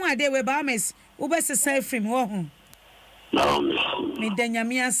 enti we hu ade we ba mes, wo be sesa frame wo hu. No miss. Me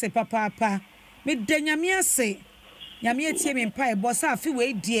danyami ase papa. Me danyami ase. Nyami etie me mpa e bossa afi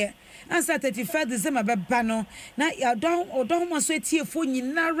we die. Ansa 31 December be ba no. Na odon mo so etie fo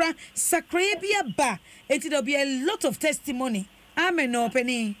nyinara sakra bia ba. Enti there be a lot of testimony. Amen no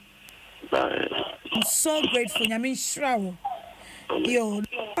penny. Bye. I'm so grateful. Nyami shrawo. Yo,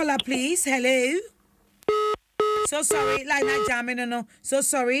 hola please. Hello. So sorry, line not jamming no. So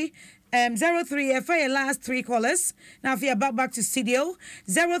sorry. 03 for your last 3 callers. Now if you're back to studio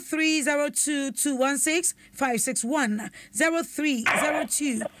 0302216561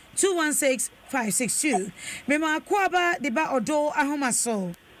 0302216562. Mema akwaba de ba ODO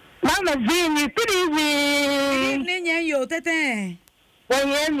AHOMASO. Mama Zimbi, good evening. Yo tete.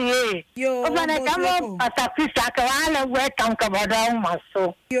 Yo, Obana kamo patapisa kawana welcome ka ODO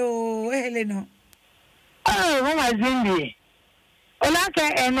AHOMASO. Yo, Heleno. Oh, Mama Zimbi. Olaka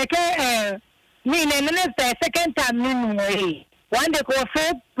eneke me second time me one day go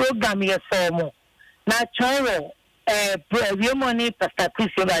first program here for mo. Na choro we money Pastor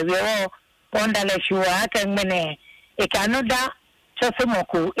Christian we all on the shua can mene e canoda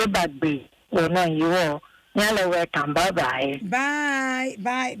chosomoko e bagbe o no you all nyale welcome bye bye.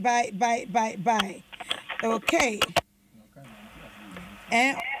 Okay.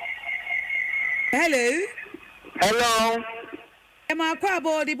 Hello. Ema kwa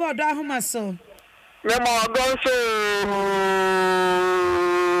bo di bodo ahomaso. Memo gonso.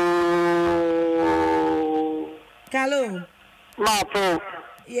 Kalo. Mapo.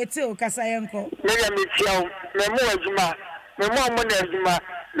 Yete o kasayenko. Mega mitiao. Memo ajuma. Memo amone ajuma.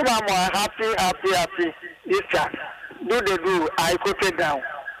 Nima mo happy. Easter. Do. I cut it down.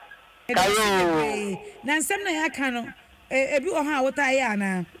 Kalo. Na nsem na ya kano. Ebi o ha wota ya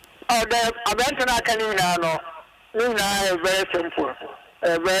na. Oh, the abenta na kanu na no. Very simple.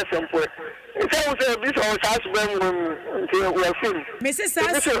 Very simple. It's also a bit of husband until we are finished. Mrs.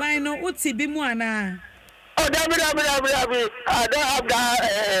 Sasswine, what's he be one? Oh, I don't have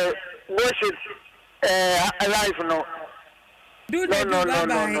that bullshit alive, no. No.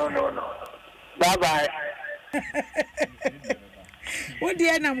 Bye bye. What the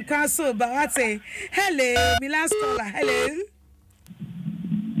end I'm castle, but I say, hello, my last caller, hello.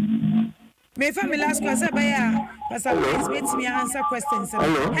 Me family last question by ya. Pastor, please wait me answer questions.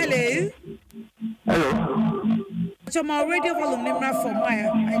 Hello. So my radio volume number for my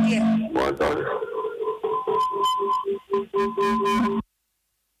idea.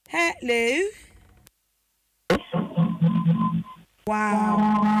 Hello. Wow.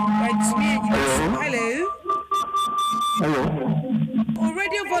 Right me. Hello.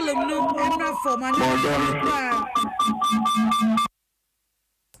 Radio volume number for my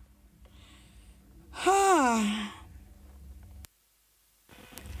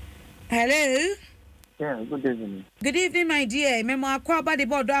Hello. Yeah, good evening. Good evening, my dear. Memo akwa ba de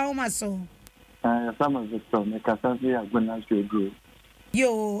bodo ahomaso. Sama Victor, me kasansi aguna shego.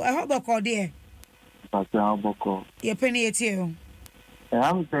 Yo, I hope call there. Pastor Boko. Ye penny it you.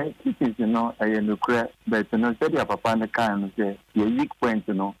 I'm saying it is no but no said your papa and the kind say your weak point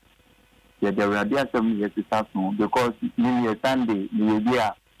Yeah, the radiation yes is happening because you Sunday you be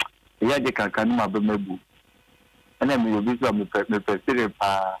a the kanuma bemebu. And then you be some pa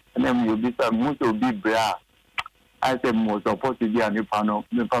and then you be some most of big bra. I said most support to be a new panel,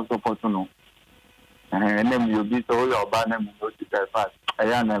 the support no. And then you be so your banner to fast. I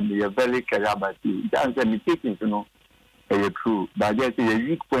am very carabati. That's a taking to know. True, but just a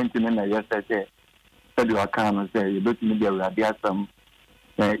weak point in the yesterday. So you can say you don't need to radiation.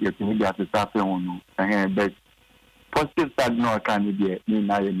 You can get to start on. But positive side no can be me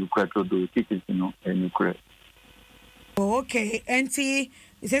now. You create to do it, you know, and you create. Okay, auntie,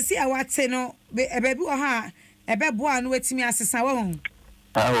 see I want to know a baby or her, a baby one waiting me as a sound.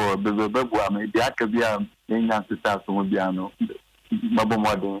 Oh, baby, maybe I could be a young sister from Biano, Baba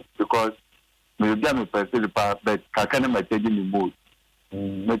Modern, because maybe I'm a person, but I can't make any mood.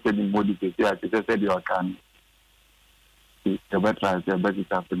 Make any mood to say, I said you can. The better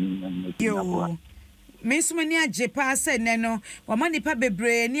happening and making Miss Mania Jepa said, Neno, or money pabe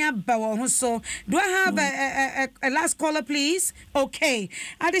brain near Bow. So, do I have a last caller, please? Okay.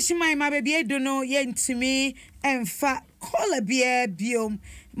 Addition, my baby, I don't know yet to me, and fat caller beer, biome,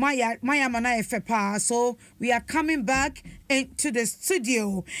 my mana fepa. So, we are coming back into the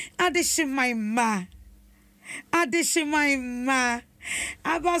studio. Addition, my ma.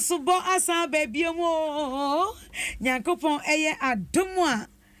 Abasubo asa baby mo. Nyankopon eye Adom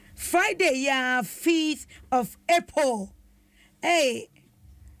Friday ya 5th of April. Hey,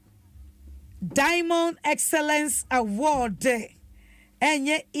 Diamond Excellence Award.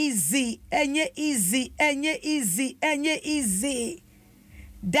 Enye easy.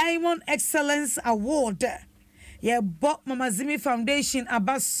 Diamond Excellence Award. Yeah, bought Mama Zimbi Foundation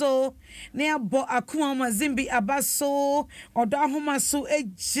abaso. Ne bought Akumaa Mama Zimbi abaso. ODO AHOMASO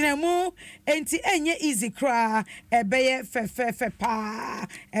ejinemu. Enti enye easy cry. Ebeye fe pa.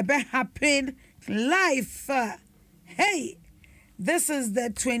 Ebe happen life. Hey, this is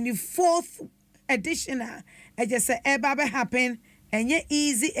the 24th edition. I just say ebe happen. Enye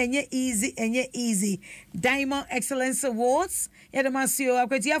easy. Diamond Excellence Awards. Yedamasio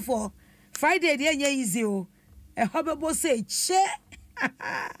akwetia for Friday the enye easy. A hobble say che.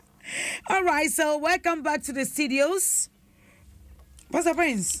 All right, so welcome back to the studios. Pastor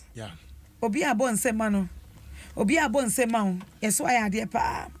Prince. Yeah. Obi abon se mano. Obi abon se mao. Yes, why are there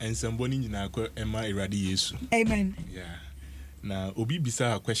pa? And somebody in our Emma Iradi Yesu. Amen. Yeah. Now, Obi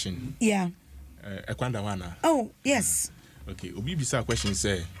bisa a question. Yeah. Ekwanda wana. Oh, yes. Okay, Obi bisa a question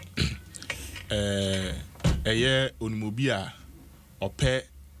say eye onimobia ope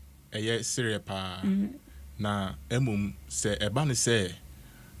eye sere pa. Na emum se eba ne se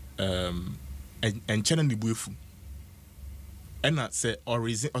enchena ni buefu ena se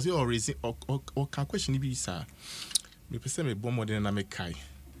origin or ka question bi sa me pese me bon modern na me kai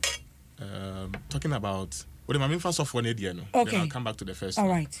talking about what my main first of one idea no okay. Then I'll come back to the first all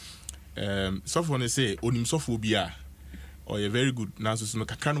one. Right software say onim software bia or you very good now so no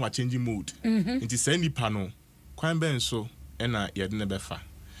kakra no changing mood nti say nipa no kwan ben so ena yede ne befa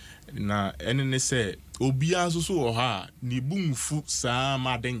na ene ne se obia so wo ha ni bumfu sa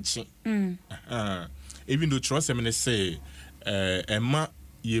ma denche even though trust me ne say ema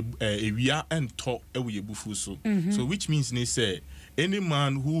ye ewia ento ewe ye bufu so so which means ne say any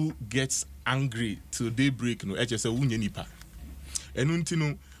man who gets angry till daybreak no eche say wunye nipa enu nti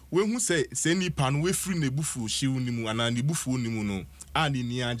no we hu say nipa no we free ne bufu shiw ni mu ana ne bufu ni mu no ani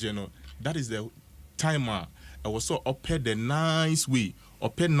ni age no that is the timer I was so up the nice way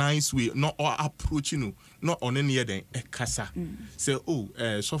not or approach not on any other kasa say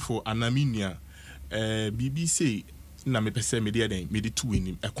so for anaminia BBC na me pese me dey den me dey two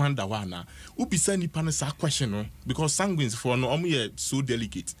enim ekwanda wana ubisa nipa no sa question no because sanguines for no omo so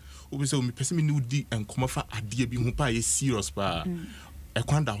delicate ubisa me pese me no di enkoma fa ade bi hu pa ye serious pa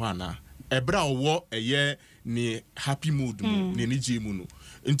ekwanda wana ebra owo eye ni happy mood mu ni je mu no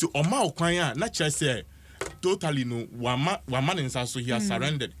nti oma okwan a na kire say totally no wama nsa so he has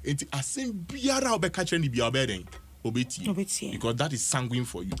surrendered it asim biara obeka kire ni bia obeden obeti because that is sanguine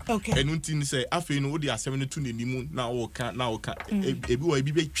for you okay and untin say afi no dey asem to nenimu na oka ebi wo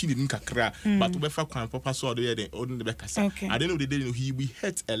ebi be twi ni kakra but obefa kwan papa so odo ye den odo ne be kasa at the end of the day no he will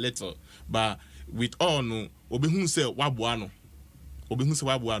hurt a little but with all no obehun say waboa no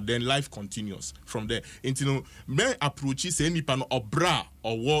then life continues from there into no me approach say nipa no obra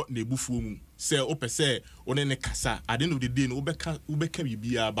owo na ebufuo mu say opese one ne kasa at the end of the day no ubeka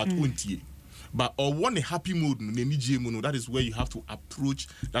bibia but ontie but owo ne happy mood no ni je mu no that is where you have to approach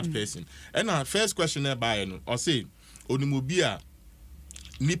that person and our first question there by no or say onimobia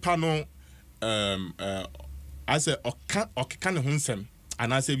nipa no I say okaka ne ho nsem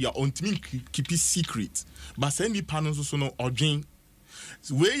and I say we are on to keep it secret but say nipa no so no odwen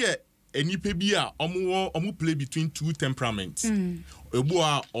where enipa bi a omo play between two temperaments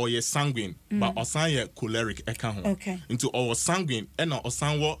ebu or ye sanguine but osan ye choleric eka ho into or sanguine and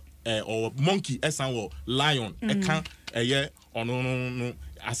osan wo or monkey esan wo lion eka eye ono no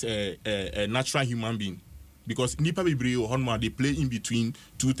as a natural human being because nipa bebree honma they play in between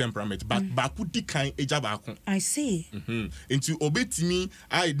two temperaments, but baku di kan eja baako. I see. Into obetimi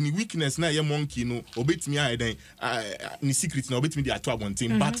I ni weakness na ye monkey no obetimi I then ni secret na obetimi dey ato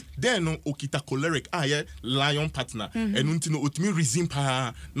abonten, but then no okita choleric ye lion partner and unti no otimi reason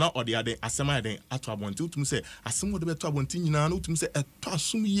pa na or the other asema then ato abonten utumi say asema de beto abonten nyina no utumi say eto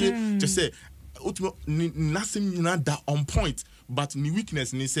asum ye just say utimi nasem nyina da on point, but ni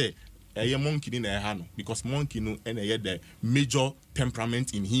weakness ni say a monkey in a hand because monkey no and the major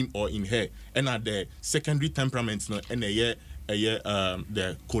temperament in him or in her, and at the secondary temperaments no and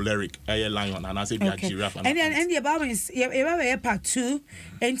the choleric a lion and I say the giraffe and the about is part 2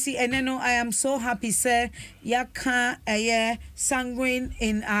 and see and then I am so happy sir yaka a sanguine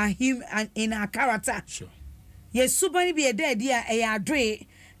in our him and in our character. Sure. Yes, super be a dead dear a dre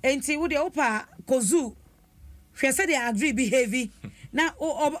and see what the opa kozu. She said they agree be heavy. Now,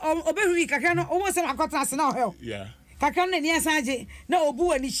 obehui kakra no almost am akota na hell. Yeah. Kakra na nia sanje na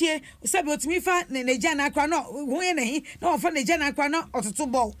obu ani hie sabe otimi fa ne neja na akra no hu ye ne na ofa neja na akra no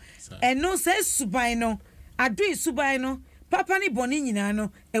ototo ball. And no say suban no adui suban no papa ni boni nyina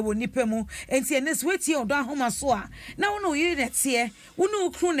no e wo nipa mu enti enes wetie odo ahomaso a na wo no yire netie wo no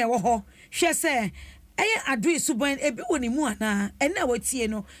kru na wo ho hwe se eye adui suban ebi woni mu ana ena wetie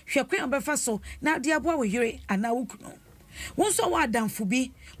no hwe kwan obefa so na de abo wo yire ana wo kunu wonso wa damfo bi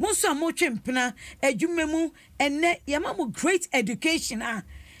wonso mo twempena adwumemu enne yama mo great education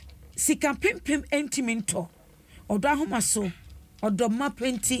sika pimpim entiminto odo ahomaso odo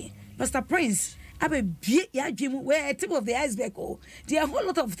mapenti Pastor Prince abe bie ya dwemu we tip of the iceberg there are a whole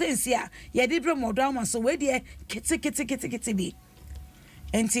lot of things here ya did bring odo ahomaso we there kete bi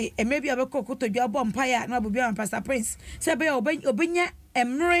enti maybe abeko koto dwa bompa ya na abobia Pastor Prince say be obenya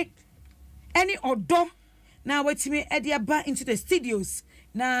emre any odo na wetimi ede aba into the studios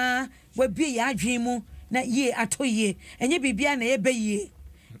na we bie ya adwemu na ye atoye enye bibia na ye beye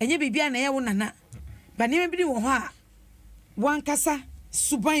enye bibia na ye wonana ba ne bi wo ho a wankasa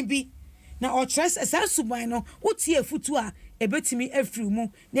suban bi na o tres esa suban no wotie futu a ebetimi afiri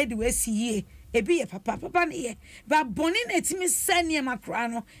mu na de we si ye ebi ye papa ne ye ba boni na etimi sane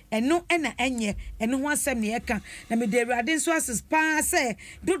makra no eno na enye eno ho asem ne yeka na me de awurade nso ases pa se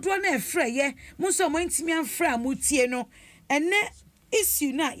dodo na efra ye mo so mo ntimi afra mutie no ene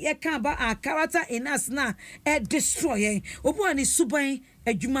issue na yeka ba a character in us na destroy obu ani suban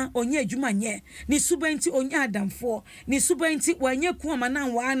adwuma onye adwuma nye ni subanti onye adamfo ni subanti wanye kuoma na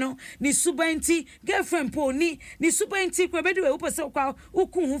wa no ni subanti girlfriend po ni subanti kwabedi we upese kwa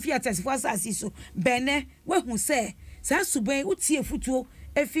uku hu fi atesifo asasi so bene we hu se sa suban utie futuo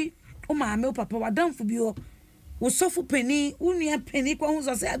efi o maame o papa wadamfo bi o wo sofu pani unua pani kwa hu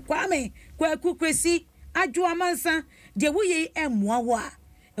so se kwa me kwa kukresi adwo amansa de wo ye emmoa wo a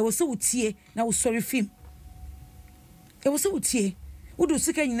e wo se utie na wo sorry film e wo se utie udu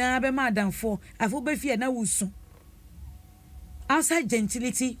sika nyina be madamfo afo be fie na wusu outside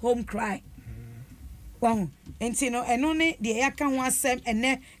gentility home cry wow enti no eno ne de yaka ho asem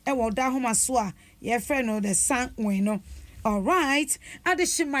ene e wo da ahomaso a ye frɛ no the san wen no all right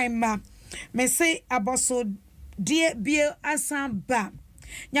adishima me say aboso die bie asan ba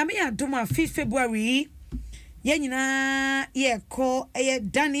nyame adom a 5 February ye nyina ye ko ye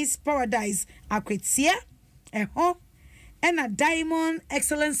Danny's Paradise akwetia ho and a Diamond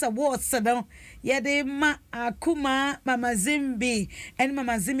Excellence Award no yede ma Akumaa Mama Zimbi and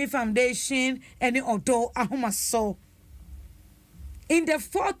Mama Zimbi Foundation and ODO AHOMASO in the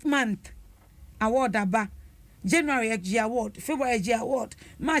 4th month award aba January G award, February G award,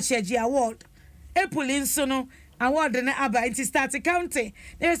 March G award, April insono award na aba into start county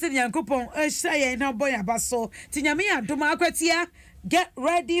there is Yankopon ehya na boy abaso tinyame adoma akwatia. Get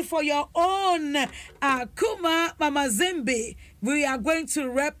ready for your own Akumaa Mama Zimbi. We are going to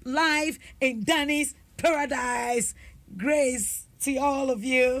rap live in Danny's Paradise. Grace to all of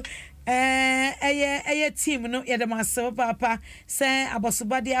you. Team no yadamaso papa say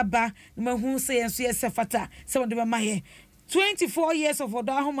abosubadi aba no hu say enso yesefata say wonde ma ye 24 years of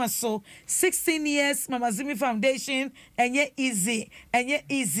ODO AHOMASO, 16 years Mama Zimbi Foundation, and yet easy, and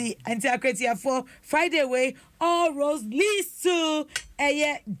Akretia for Friday way, all roads leads to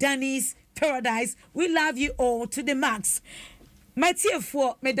Danny's Paradise. We love you all to the max. My dear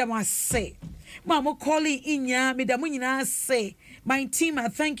for Madam say, Mama calling in ya, Madam say, my team, I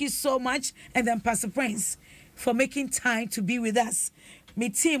thank you so much, and then Pastor Prince for making time to be with us. My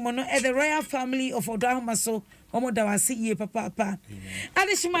team, at the royal family of ODO AHOMASO. Omoda wasi ye papa.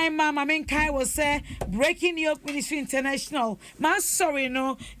 Adish my mama men kai was say Breaking Yoke Ministry International. Ma sorry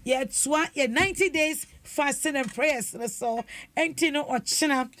no ye 90 days fasting and prayers so entino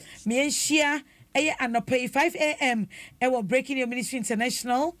ochina me enhia Anope 5 a.m. We're breaking your ministry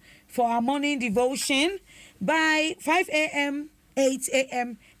international for our morning devotion by 5 a.m. 8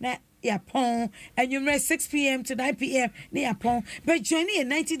 a.m. na yapon and you 6 p.m. to 9 p.m. na yapon. But joining in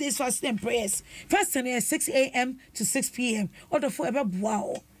 90 days fasting and prayers. Fasting at 6 a.m. to 6 p.m. Order for ebe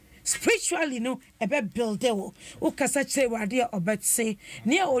wow. Spiritually no ebe build o kasa chere wade obet say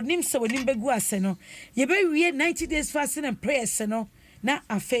near onim se wonim begu ase no ye be wie 90 days fasting and prayers no na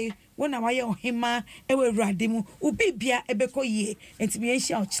afi wona waye ohima ewe wrade mu ubi bia ebeko ye entimi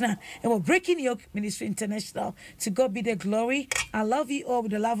enhia ochna e we breaking yoke ministry international. To God be the glory. I love you all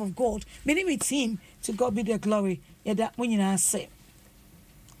with the love of God. Me team, to God be the glory. Yeda munyina say